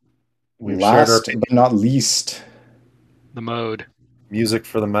right. We've Last shared our but not least, The Mode. Music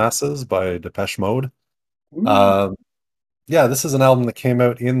for the Masses by Depeche Mode. Ooh. Yeah, this is an album that came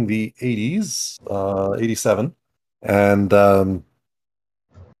out in the 80s, 87. And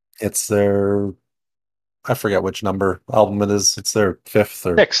it's their, I forget which number album it is. It's their fifth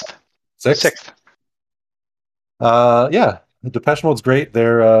or Sixth. Yeah, Depeche Mode's great.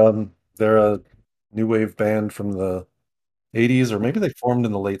 They're a new wave band from the 80s, or maybe they formed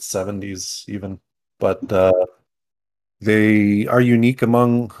in the late 70s even. But they are unique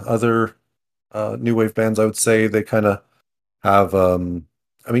among other new wave bands, I would say. They kind of have,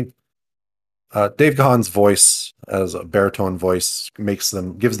 Dave Gahan's voice as a baritone voice gives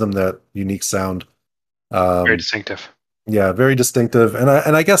them that unique sound. Very distinctive. Yeah, very distinctive. And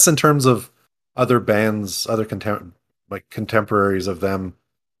I guess in terms of other bands, other contemporaries of them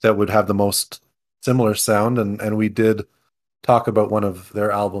that would have the most similar sound, and we did talk about one of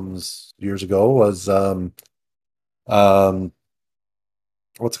their albums years ago was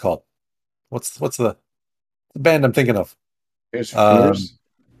what's it called? What's the band I'm thinking of? Tears for Fears?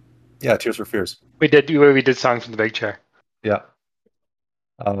 Yeah, Tears for Fears. We did songs from the Big Chair. Yeah.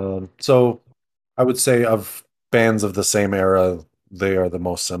 So I would say of bands of the same era, they are the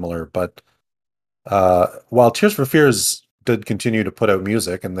most similar. But while Tears for Fears did continue to put out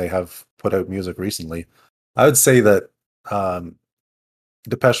music, and they have put out music recently, I would say that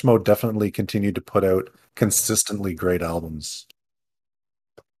Depeche Mode definitely continued to put out consistently great albums.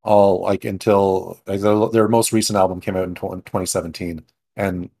 All like until their most recent album came out in 2017,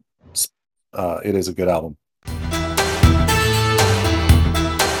 and it is a good album.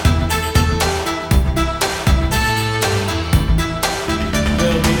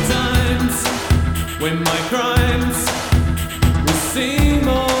 There'll be times when my crimes will seem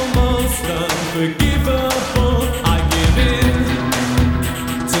almost unforgivable. I give in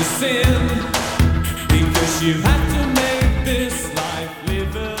to sin because you have to make this life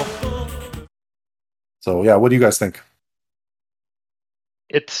livable. So yeah, what do you guys think?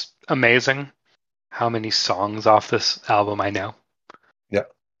 It's amazing how many songs off this album I know. Yeah.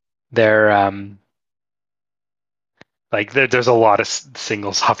 They're there's a lot of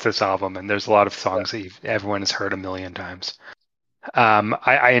singles off this album, and there's a lot of songs that everyone has heard a million times.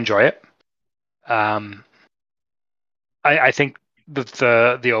 I enjoy it. I think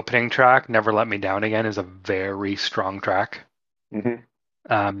the opening track, "Never Let Me Down Again," is a very strong track.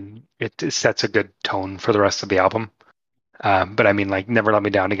 Mm-hmm. It sets a good tone for the rest of the album. But I mean, like, "Never Let Me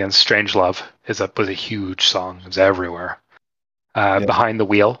Down Again," "Strange Love" was a huge song. It's everywhere. "Behind the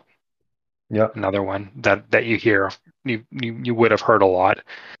Wheel," another one that you hear, you would have heard a lot.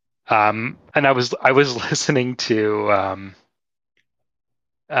 And I was listening to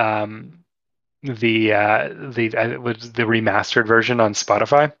it was the remastered version on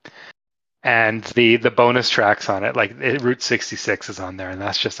Spotify, and the bonus tracks on it, like Route 66 is on there, and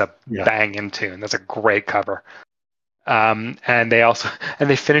that's just a banging tune. That's a great cover. And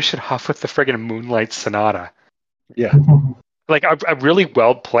they finish it off with the friggin' Moonlight Sonata. Yeah. Like a really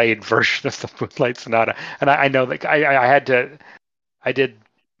well played version of the Moonlight Sonata. And I know, like, I did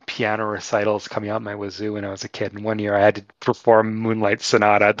piano recitals coming out my wazoo when I was a kid, and one year I had to perform Moonlight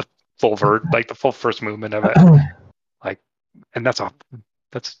Sonata, the full first movement of it. And that's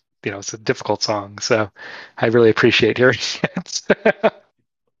it's a difficult song, so I really appreciate hearing it.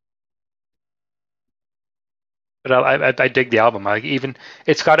 But I dig the album.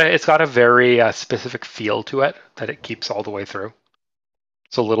 It's got a very specific feel to it that it keeps all the way through.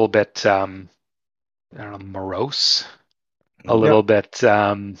 It's a little bit I don't know, morose, a little bit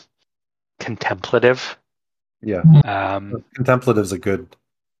contemplative. Yeah. Contemplative is a good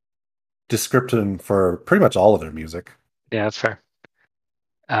description for pretty much all of their music. Yeah, that's fair.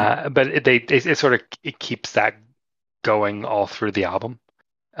 But it sort of it keeps that going all through the album.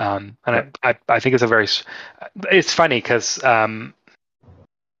 And I think it's funny because the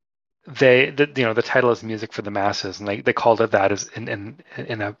title is Music for the Masses, and they called it that as in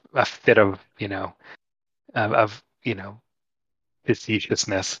a fit of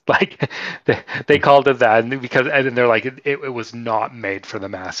facetiousness. Like they called it that because and they're like it was not made for the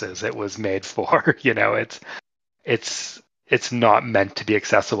masses. It was made for it's not meant to be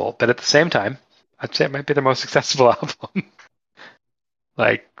accessible. But at the same time, I'd say it might be the most accessible album.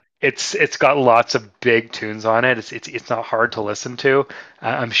 Like it's got lots of big tunes on it. It's not hard to listen to.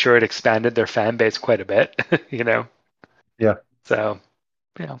 I'm sure it expanded their fan base quite a bit. Yeah. So,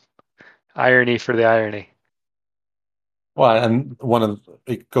 irony for the irony. Well, and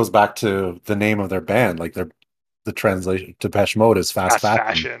it goes back to the name of their band. Like the translation to Depeche Mode is fast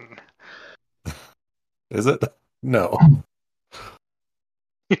fashion. Is it? No.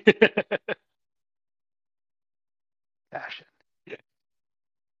 Fashion. Yeah.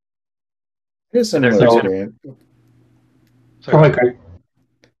 I had a similar experience.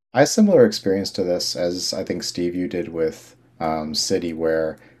 I had a similar experience to this as I think Steve you did with City,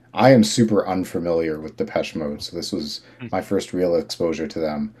 where I am super unfamiliar with Depeche Mode, so this was my first real exposure to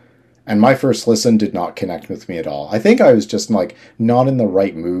them. And my first listen did not connect with me at all. I think I was just like not in the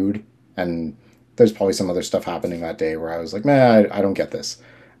right mood, and there's probably some other stuff happening that day where I was like, man, I don't get this.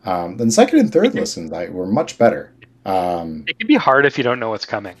 Then second and third listens were much better. It can be hard if you don't know what's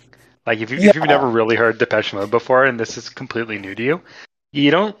coming. Like if you've never really heard Depeche Mode before, and this is completely new to you,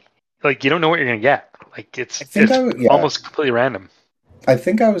 you don't know what you're gonna get. Like it's almost completely random. I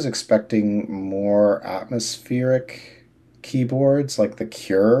think I was expecting more atmospheric keyboards, like the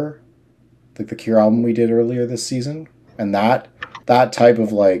Cure album we did earlier this season, and that type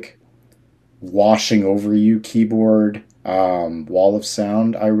of like washing over you keyboard wall of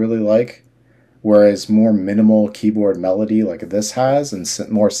sound I really like. Whereas more minimal keyboard melody like this has and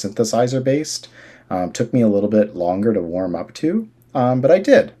more synthesizer based took me a little bit longer to warm up to, but I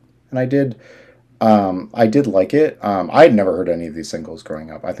did, and I did like it. I had never heard any of these singles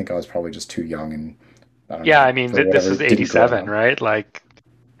growing up. I think I was probably just too young, and I mean this is 87, right? Like,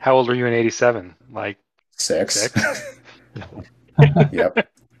 how old were you in 87? Like 6. Yep.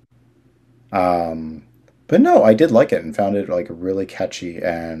 But no, I did like it and found it like really catchy,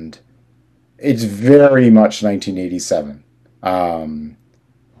 and it's very much 1987.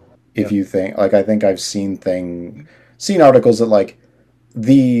 If you think, like, I think I've seen articles that like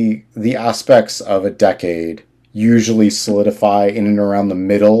the aspects of a decade usually solidify in and around the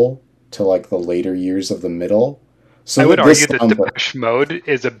middle to like the later years of the middle. So I would argue that Depeche Mode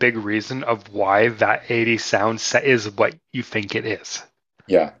is a big reason of why that 80s sound is what you think it is.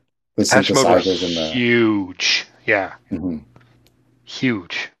 Yeah. The Depeche Mode was huge. Yeah. Mm-hmm.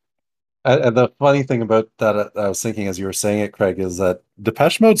 Huge. And the funny thing about that, I was thinking as you were saying it, Craig, is that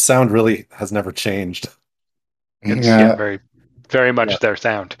Depeche Mode's sound really has never changed. It's very, very much their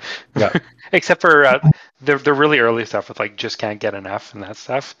sound. Yeah. Except for the really early stuff with like Just Can't Get Enough and that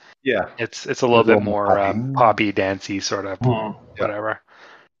stuff. Yeah. It's a little bit more poppy, dancey sort of whatever.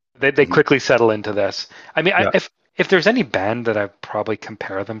 They quickly settle into this. I mean, if there's any band that I probably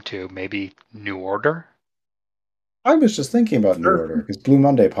compare them to, maybe New Order. I was just thinking about New Order because Blue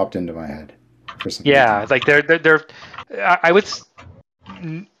Monday popped into my head. Like they're I would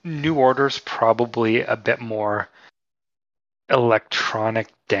New Order's probably a bit more electronic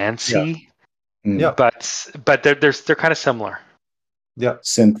dancey. Yeah. But they're kind of similar. Yeah.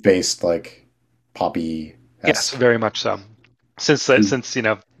 Synth based, like poppy. Yes, very much so. Since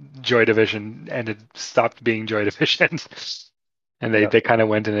Joy Division stopped being Joy Division, and they kind of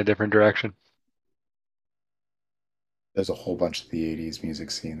went in a different direction. There's a whole bunch of the 80s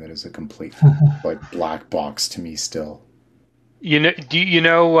music scene that is a complete like black box to me still. Do you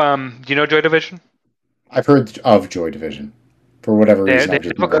know Joy Division? I've heard of Joy Division. For whatever reason, they have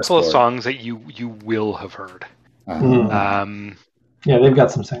a couple of songs that you will have heard. Yeah, they've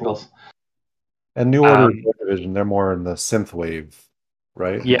got some singles. And New Order Joy Division, they're more in the synth wave,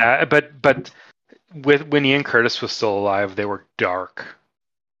 right? Yeah, but when Ian Curtis was still alive, they were dark.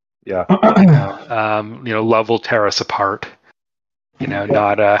 Yeah. Love Will Tear Us Apart.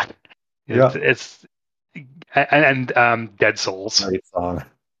 Not it's and Dead Souls. Great song.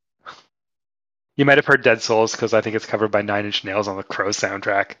 You might have heard Dead Souls because I think it's covered by Nine Inch Nails on the Crow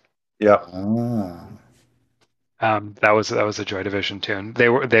soundtrack. Yeah. That was a Joy Division tune.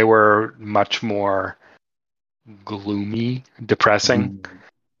 They were much more gloomy, depressing.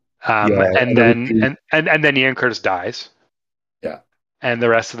 And then Ian Curtis dies. Yeah. And the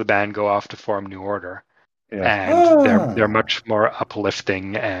rest of the band go off to form New Order. and they're much more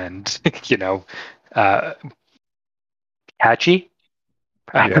uplifting and catchy.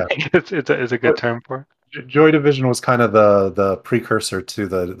 Yeah. it's a good term for it. Joy Division was kind of the precursor to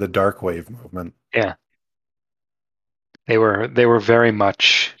the dark wave movement. Yeah, they were very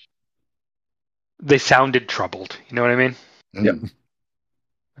much. They sounded troubled. You know what I mean? Yep.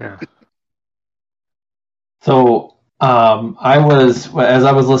 Yeah. So I was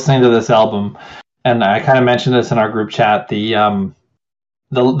listening to this album, and I kind of mentioned this in our group chat. The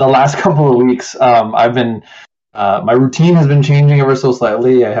last couple of weeks, I've been my routine has been changing ever so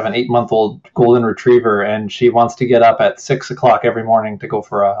slightly. I have an 8-month-old golden retriever, and she wants to get up at 6 o'clock every morning to go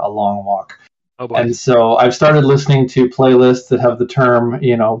for a long walk. Oh boy. And so I've started listening to playlists that have the term,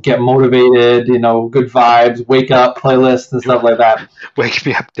 get motivated, good vibes, wake up playlists and stuff like that. Wake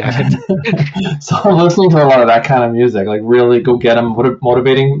me up, Devin. So I'm listening to a lot of that kind of music, like really go get them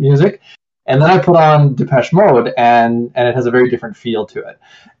motivating music. And then I put on Depeche Mode, and it has a very different feel to it.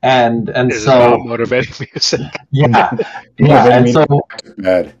 And so motivating music. Yeah. And so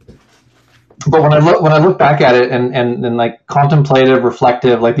bad. But when I look back at it and like contemplative,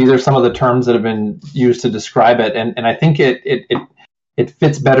 reflective, like these are some of the terms that have been used to describe it, and I think it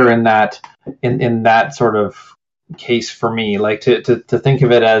fits better in that sort of case for me. Like to think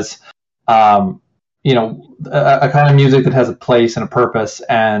of it as a kind of music that has a place and a purpose,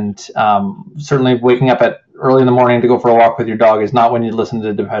 and certainly waking up at early in the morning to go for a walk with your dog is not when you listen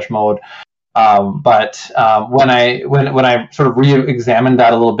to Depeche Mode. But when I sort of re-examined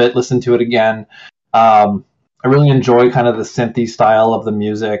that a little bit, listened to it again, I really enjoy kind of the synthy style of the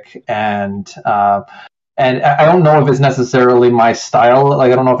music, and I don't know if it's necessarily my style.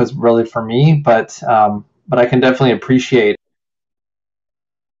 Like I don't know if it's really for me, but I can definitely appreciate.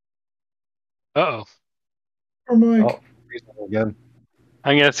 Uh-oh. Oh, Mike. Again.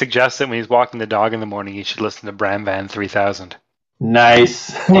 I'm going to suggest that when he's walking the dog in the morning, he should listen to Bram Van 3000.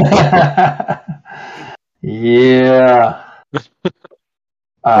 Nice. Yeah.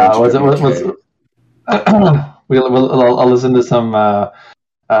 I'll listen to some.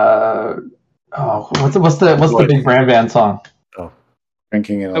 What's the big Bram Van song? Oh,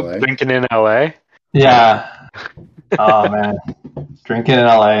 Drinking in LA. Drinking in LA. Yeah. Oh man, Drinking in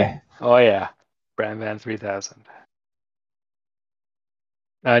LA. Oh yeah, Bram Van 3000.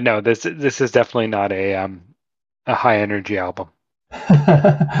 No, this is definitely not a high energy album.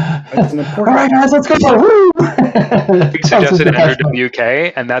 That's an important. All right, guys, let's go. Woo! We suggested Andrew WK,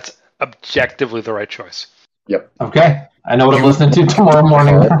 and that's objectively the right choice. Yep. Okay, I know what I'm listening to tomorrow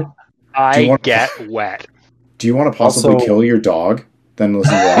morning. I get wet. Do you want to possibly kill your dog? Then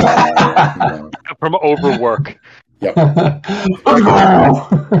listen to that. From overwork. Yep.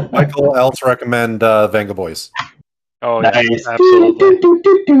 Michael else recommend Venga Boys. Oh, nice. Yeah, absolutely.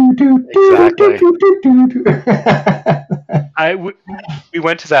 Exactly. We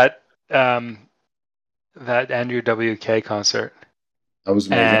went to that Andrew WK concert. That was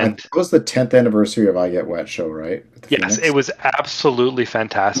amazing. That was the 10th anniversary of I Get Wet show, right? Yes, it was absolutely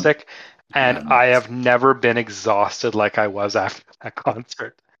fantastic. And I have never been exhausted like I was after that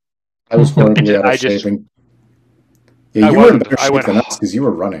concert. I was horribly out of shape. Yeah, you were in better shape than us because you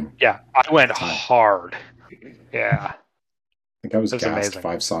were running. Yeah, I went hard. Yeah. I think I was gassed amazing.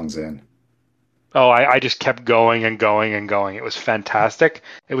 5 songs in. Oh, I just kept going and going and going. It was fantastic.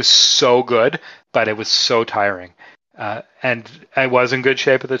 It was so good, but it was so tiring. And I was in good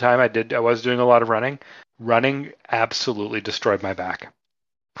shape at the time. I was doing a lot of running. Running absolutely destroyed my back.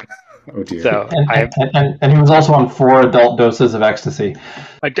 Oh dear. So and he was also on 4 adult doses of ecstasy.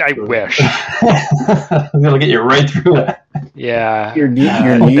 I wish. I'm gonna get you right through that. Yeah. Your knees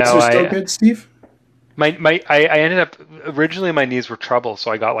are still good, Steve? I ended up originally my knees were trouble,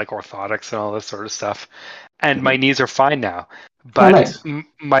 so I got like orthotics and all this sort of stuff, and my knees are fine now. But nice.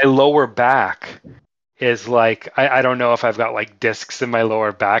 My lower back is like I don't know if I've got like discs in my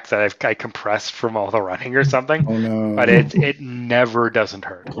lower back that I compressed from all the running or something. Oh no! But it never doesn't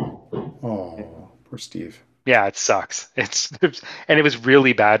hurt. Oh, poor Steve. Yeah, it sucks. And it was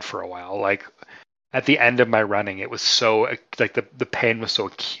really bad for a while. Like at the end of my running, it was so like the pain was so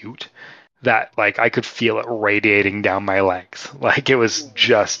acute that like I could feel it radiating down my legs. Like it was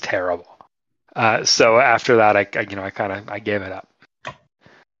just terrible. So after that, I gave it up.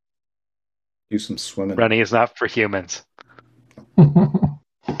 Do some swimming. Running is not for humans. All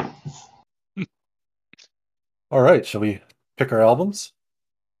right, shall we pick our albums?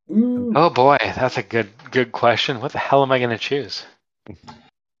 Ooh. Oh boy, that's a good question. What the hell am I going to choose?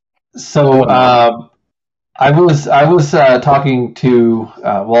 So I was talking to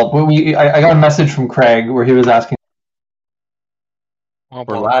I got a message from Craig where he was asking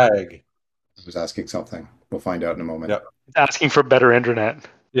for lag. was asking something. We'll find out in a moment. Yep. Asking for better internet.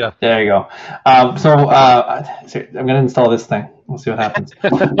 Yeah. There you go. So I'm going to install this thing. We'll see what happens.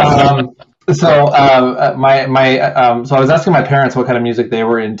 So I was asking my parents what kind of music they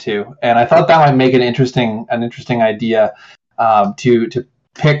were into, and I thought that might make an interesting idea to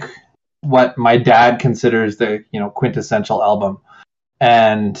pick what my dad considers the quintessential album,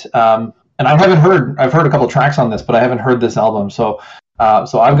 and I've heard a couple tracks on this, but I haven't heard this album. So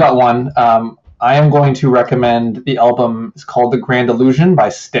I've got one. I am going to recommend the album. It's called The Grand Illusion by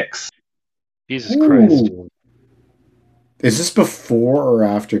Styx. Jesus Christ. Is this before or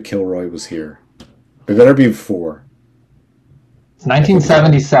after Kilroy was here? It better be before. It's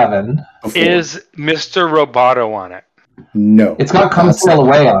 1977. Before. Is Mr. Roboto on it? No. It's got Come Sail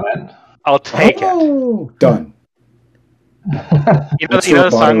Away on it. I'll take it. Done. You know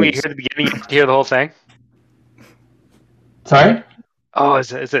the song we hear at the beginning, you have to hear the whole thing? Sorry? Oh,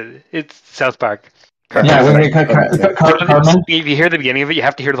 it's South Park. Yeah, Cartman. If you hear the beginning of it, you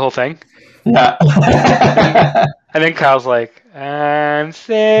have to hear the whole thing. Yeah. And then Kyle's like, I'm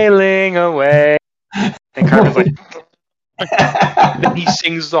sailing away. And Cartman's like, then he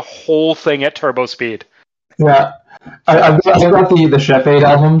sings the whole thing at turbo speed. Yeah. I've got the Chef Aid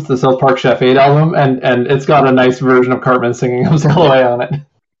albums, the South Park Chef Aid album, and it's got a nice version of Cartman singing Come Sail Away on it.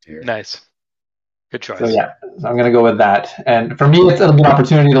 Nice. Good choice. So yeah, so I'm going to go with that. And for me, it'll be an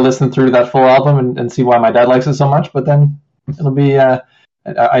opportunity to listen through that full album and see why my dad likes it so much, but then it'll be, I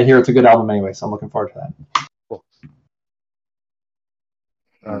hear it's a good album anyway, so I'm looking forward to that. Cool.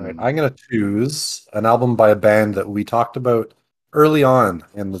 All right, I'm going to choose an album by a band that we talked about early on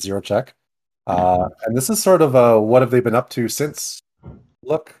in the Zero Check. And this is sort of a what have they been up to since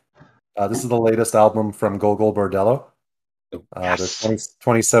look. This is the latest album from Gogol Bordello. Yes. The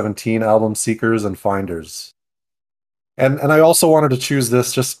 2017 album Seekers and Finders. And I also wanted to choose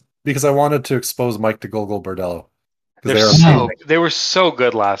this just because I wanted to expose Mike to Gogol Bordello. They were so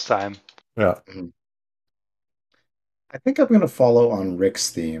good last time. Yeah. I think I'm going to follow on Rick's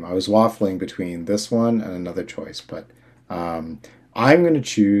theme. I was waffling between this one and another choice, but I'm going to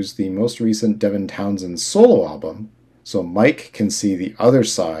choose the most recent Devin Townsend solo album, so Mike can see the other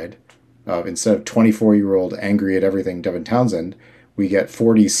side of, instead of 24-year-old angry at everything Devin Townsend, we get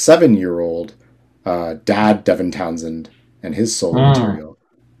 47-year-old dad Devin Townsend and his solo material.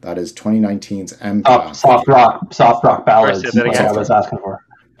 That is 2019's Empath. Soft rock ballads. That's what I was asking for.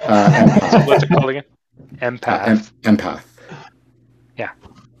 Empath. What's it called again? Empath. Empath. Yeah.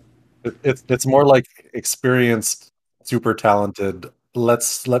 It's more like experienced, super talented. Let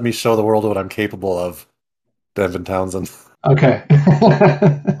me show the world what I'm capable of. Devin Townsend. Okay.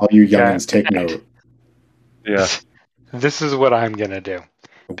 All you youngins take note. Yeah. This is what I'm gonna do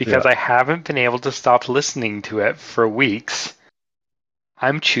because I haven't been able to stop listening to it for weeks.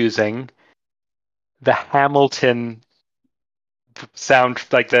 I'm choosing the Hamilton sound,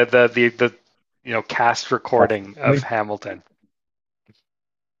 like the cast recording of Hamilton,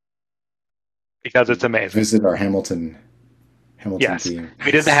 because it's amazing. Visit our Hamilton theme.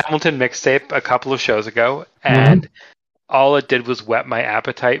 We did the Hamilton mixtape a couple of shows ago, and all it did was whet my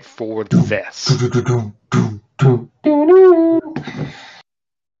appetite for this.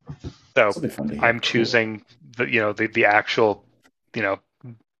 So I'm choosing the actual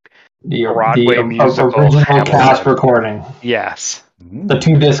Broadway musical original cast recording. Yes, the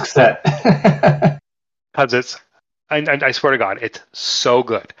 2-disc set. Because it's, I swear to God, it's so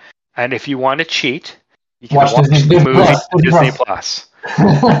good. And if you want to cheat, you can watch the movie Disney Plus.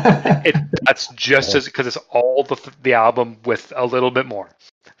 That's just as, because it's all the album with a little bit more.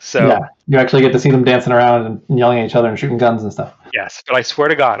 So yeah, you actually get to see them dancing around and yelling at each other and shooting guns and stuff. Yes, but I swear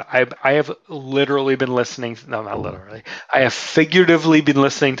to God, I have literally been listening. No, not literally. I have figuratively been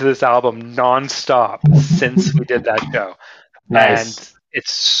listening to this album nonstop since we did that show. Nice. And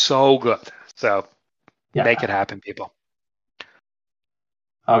it's so good. So make it happen, people.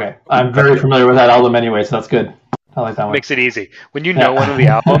 Okay, I'm very familiar with that album anyway, so that's good. I like that one. Makes it easy. When you know one of the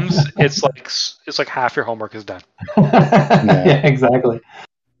albums, it's like half your homework is done. Yeah, exactly.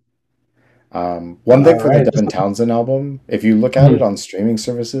 One thing for the Devin Townsend album, if you look at it on streaming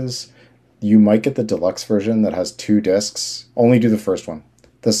services, you might get the deluxe version that has 2 discs. Only do the first one.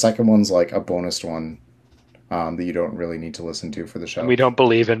 The second one's like a bonus one that you don't really need to listen to for the show. We don't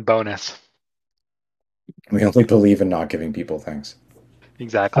believe in bonus. We only believe in not giving people things.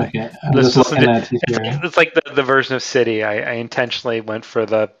 Exactly. Okay. It's like the version of City. I intentionally went for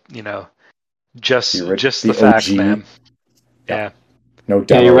the just the facts, man. Yeah. No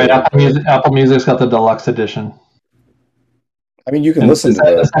doubt. Yeah, you're right. Apple Music's got the deluxe edition. I mean, you can listen to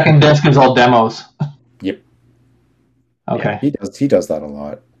the second disc is all demos. Yep. Okay. Yeah, he does that a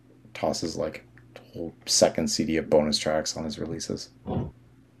lot. tosses like a whole second CD of bonus tracks on his releases.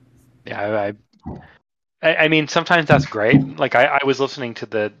 Yeah, I mean, sometimes that's great. Like I was listening to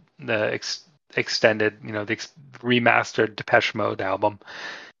the extended, the remastered Depeche Mode album,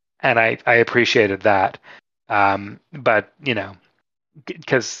 and I appreciated that. But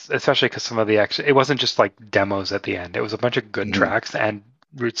especially because some of the it wasn't just like demos at the end. It was a bunch of good tracks and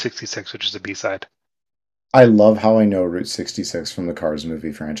Route 66, which is a B-side. I love how I know Route 66 from the Cars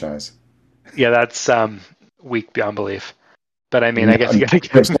movie franchise. Yeah, that's weak beyond belief. But I mean, I guess you got to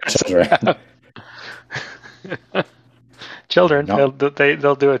give them children. Children, No.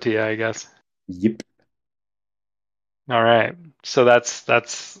 they'll do it to you, I guess. Yep. All right, so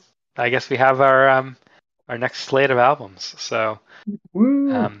that's I guess we have our next slate of albums. So,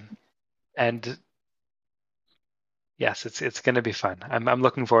 and yes, it's going to be fun. I'm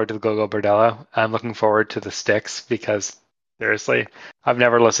looking forward to the Go-Go Bordello. I'm looking forward to the Styx because seriously, I've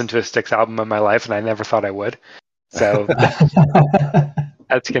never listened to a Styx album in my life, and I never thought I would. So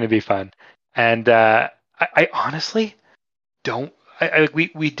that's going to be fun. And I honestly don't.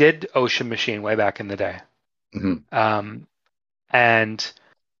 We did Ocean Machine way back in the day, and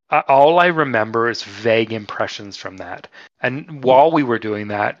all I remember is vague impressions from that. And while we were doing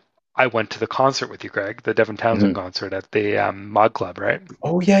that, I went to the concert with you, Greg, the Devin Townsend concert at the Mod Club, right?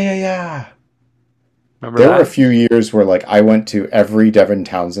 Oh yeah. Remember there that? were a few years where like I went to every Devin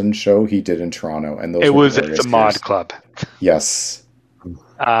Townsend show he did in Toronto, and those it were was at glorious the Mod years. Club. Yes.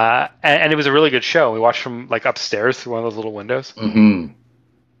 And it was a really good show. We watched from like upstairs through one of those little windows. Mm-hmm.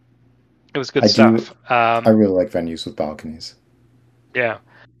 It was good stuff. I really like venues with balconies. Yeah.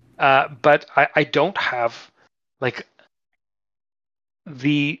 But I don't have like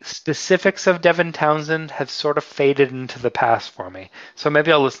the specifics of Devin Townsend have sort of faded into the past for me. So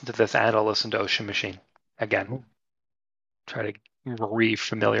maybe I'll listen to this and I'll listen to Ocean Machine again. Try to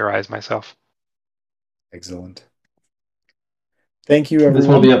re-familiarize myself. Excellent. Thank you, everyone. This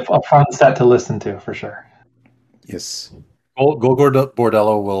will be a fun set to listen to for sure. Yes. Go-Go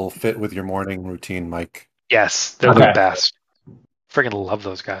Bordello will fit with your morning routine, Mike. Yes, they're the best. Freaking love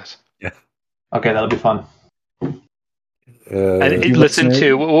those guys. Yeah. Okay, that'll be fun. And listen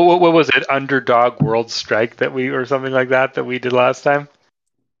to what was it? Underdog World Strike or something like that we did last time.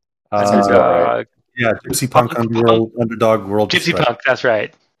 Right. Yeah, Gypsy Punk Underdog World Gypsy Strike. Punk, that's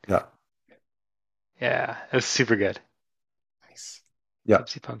right. Yeah. Yeah, it was super good. Nice. Yeah.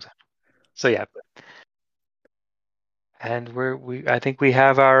 Gypsy Punk. So yeah. And I think we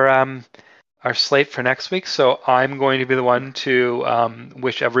have our slate for next week. So I'm going to be the one to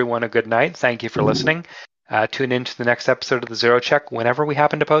wish everyone a good night. Thank you for listening. Tune in to the next episode of the Zero Check whenever we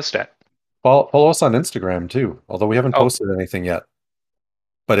happen to post it. Follow us on Instagram too, although we haven't posted anything yet.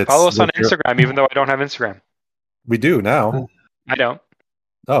 But follow us on Instagram, even though I don't have Instagram. We do now. I don't.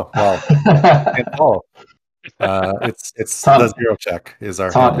 Oh well, can't follow. It's the Zero Check is our.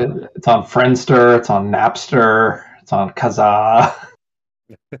 It's on Friendster. It's on Napster. It's on Kazaa.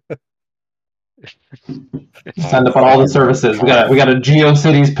 Signed up on all the services. We got a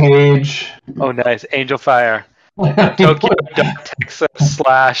GeoCities page. Oh, nice. Angel Fire.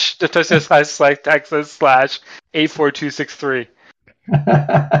 Tokyo.Texas/Texas/84263.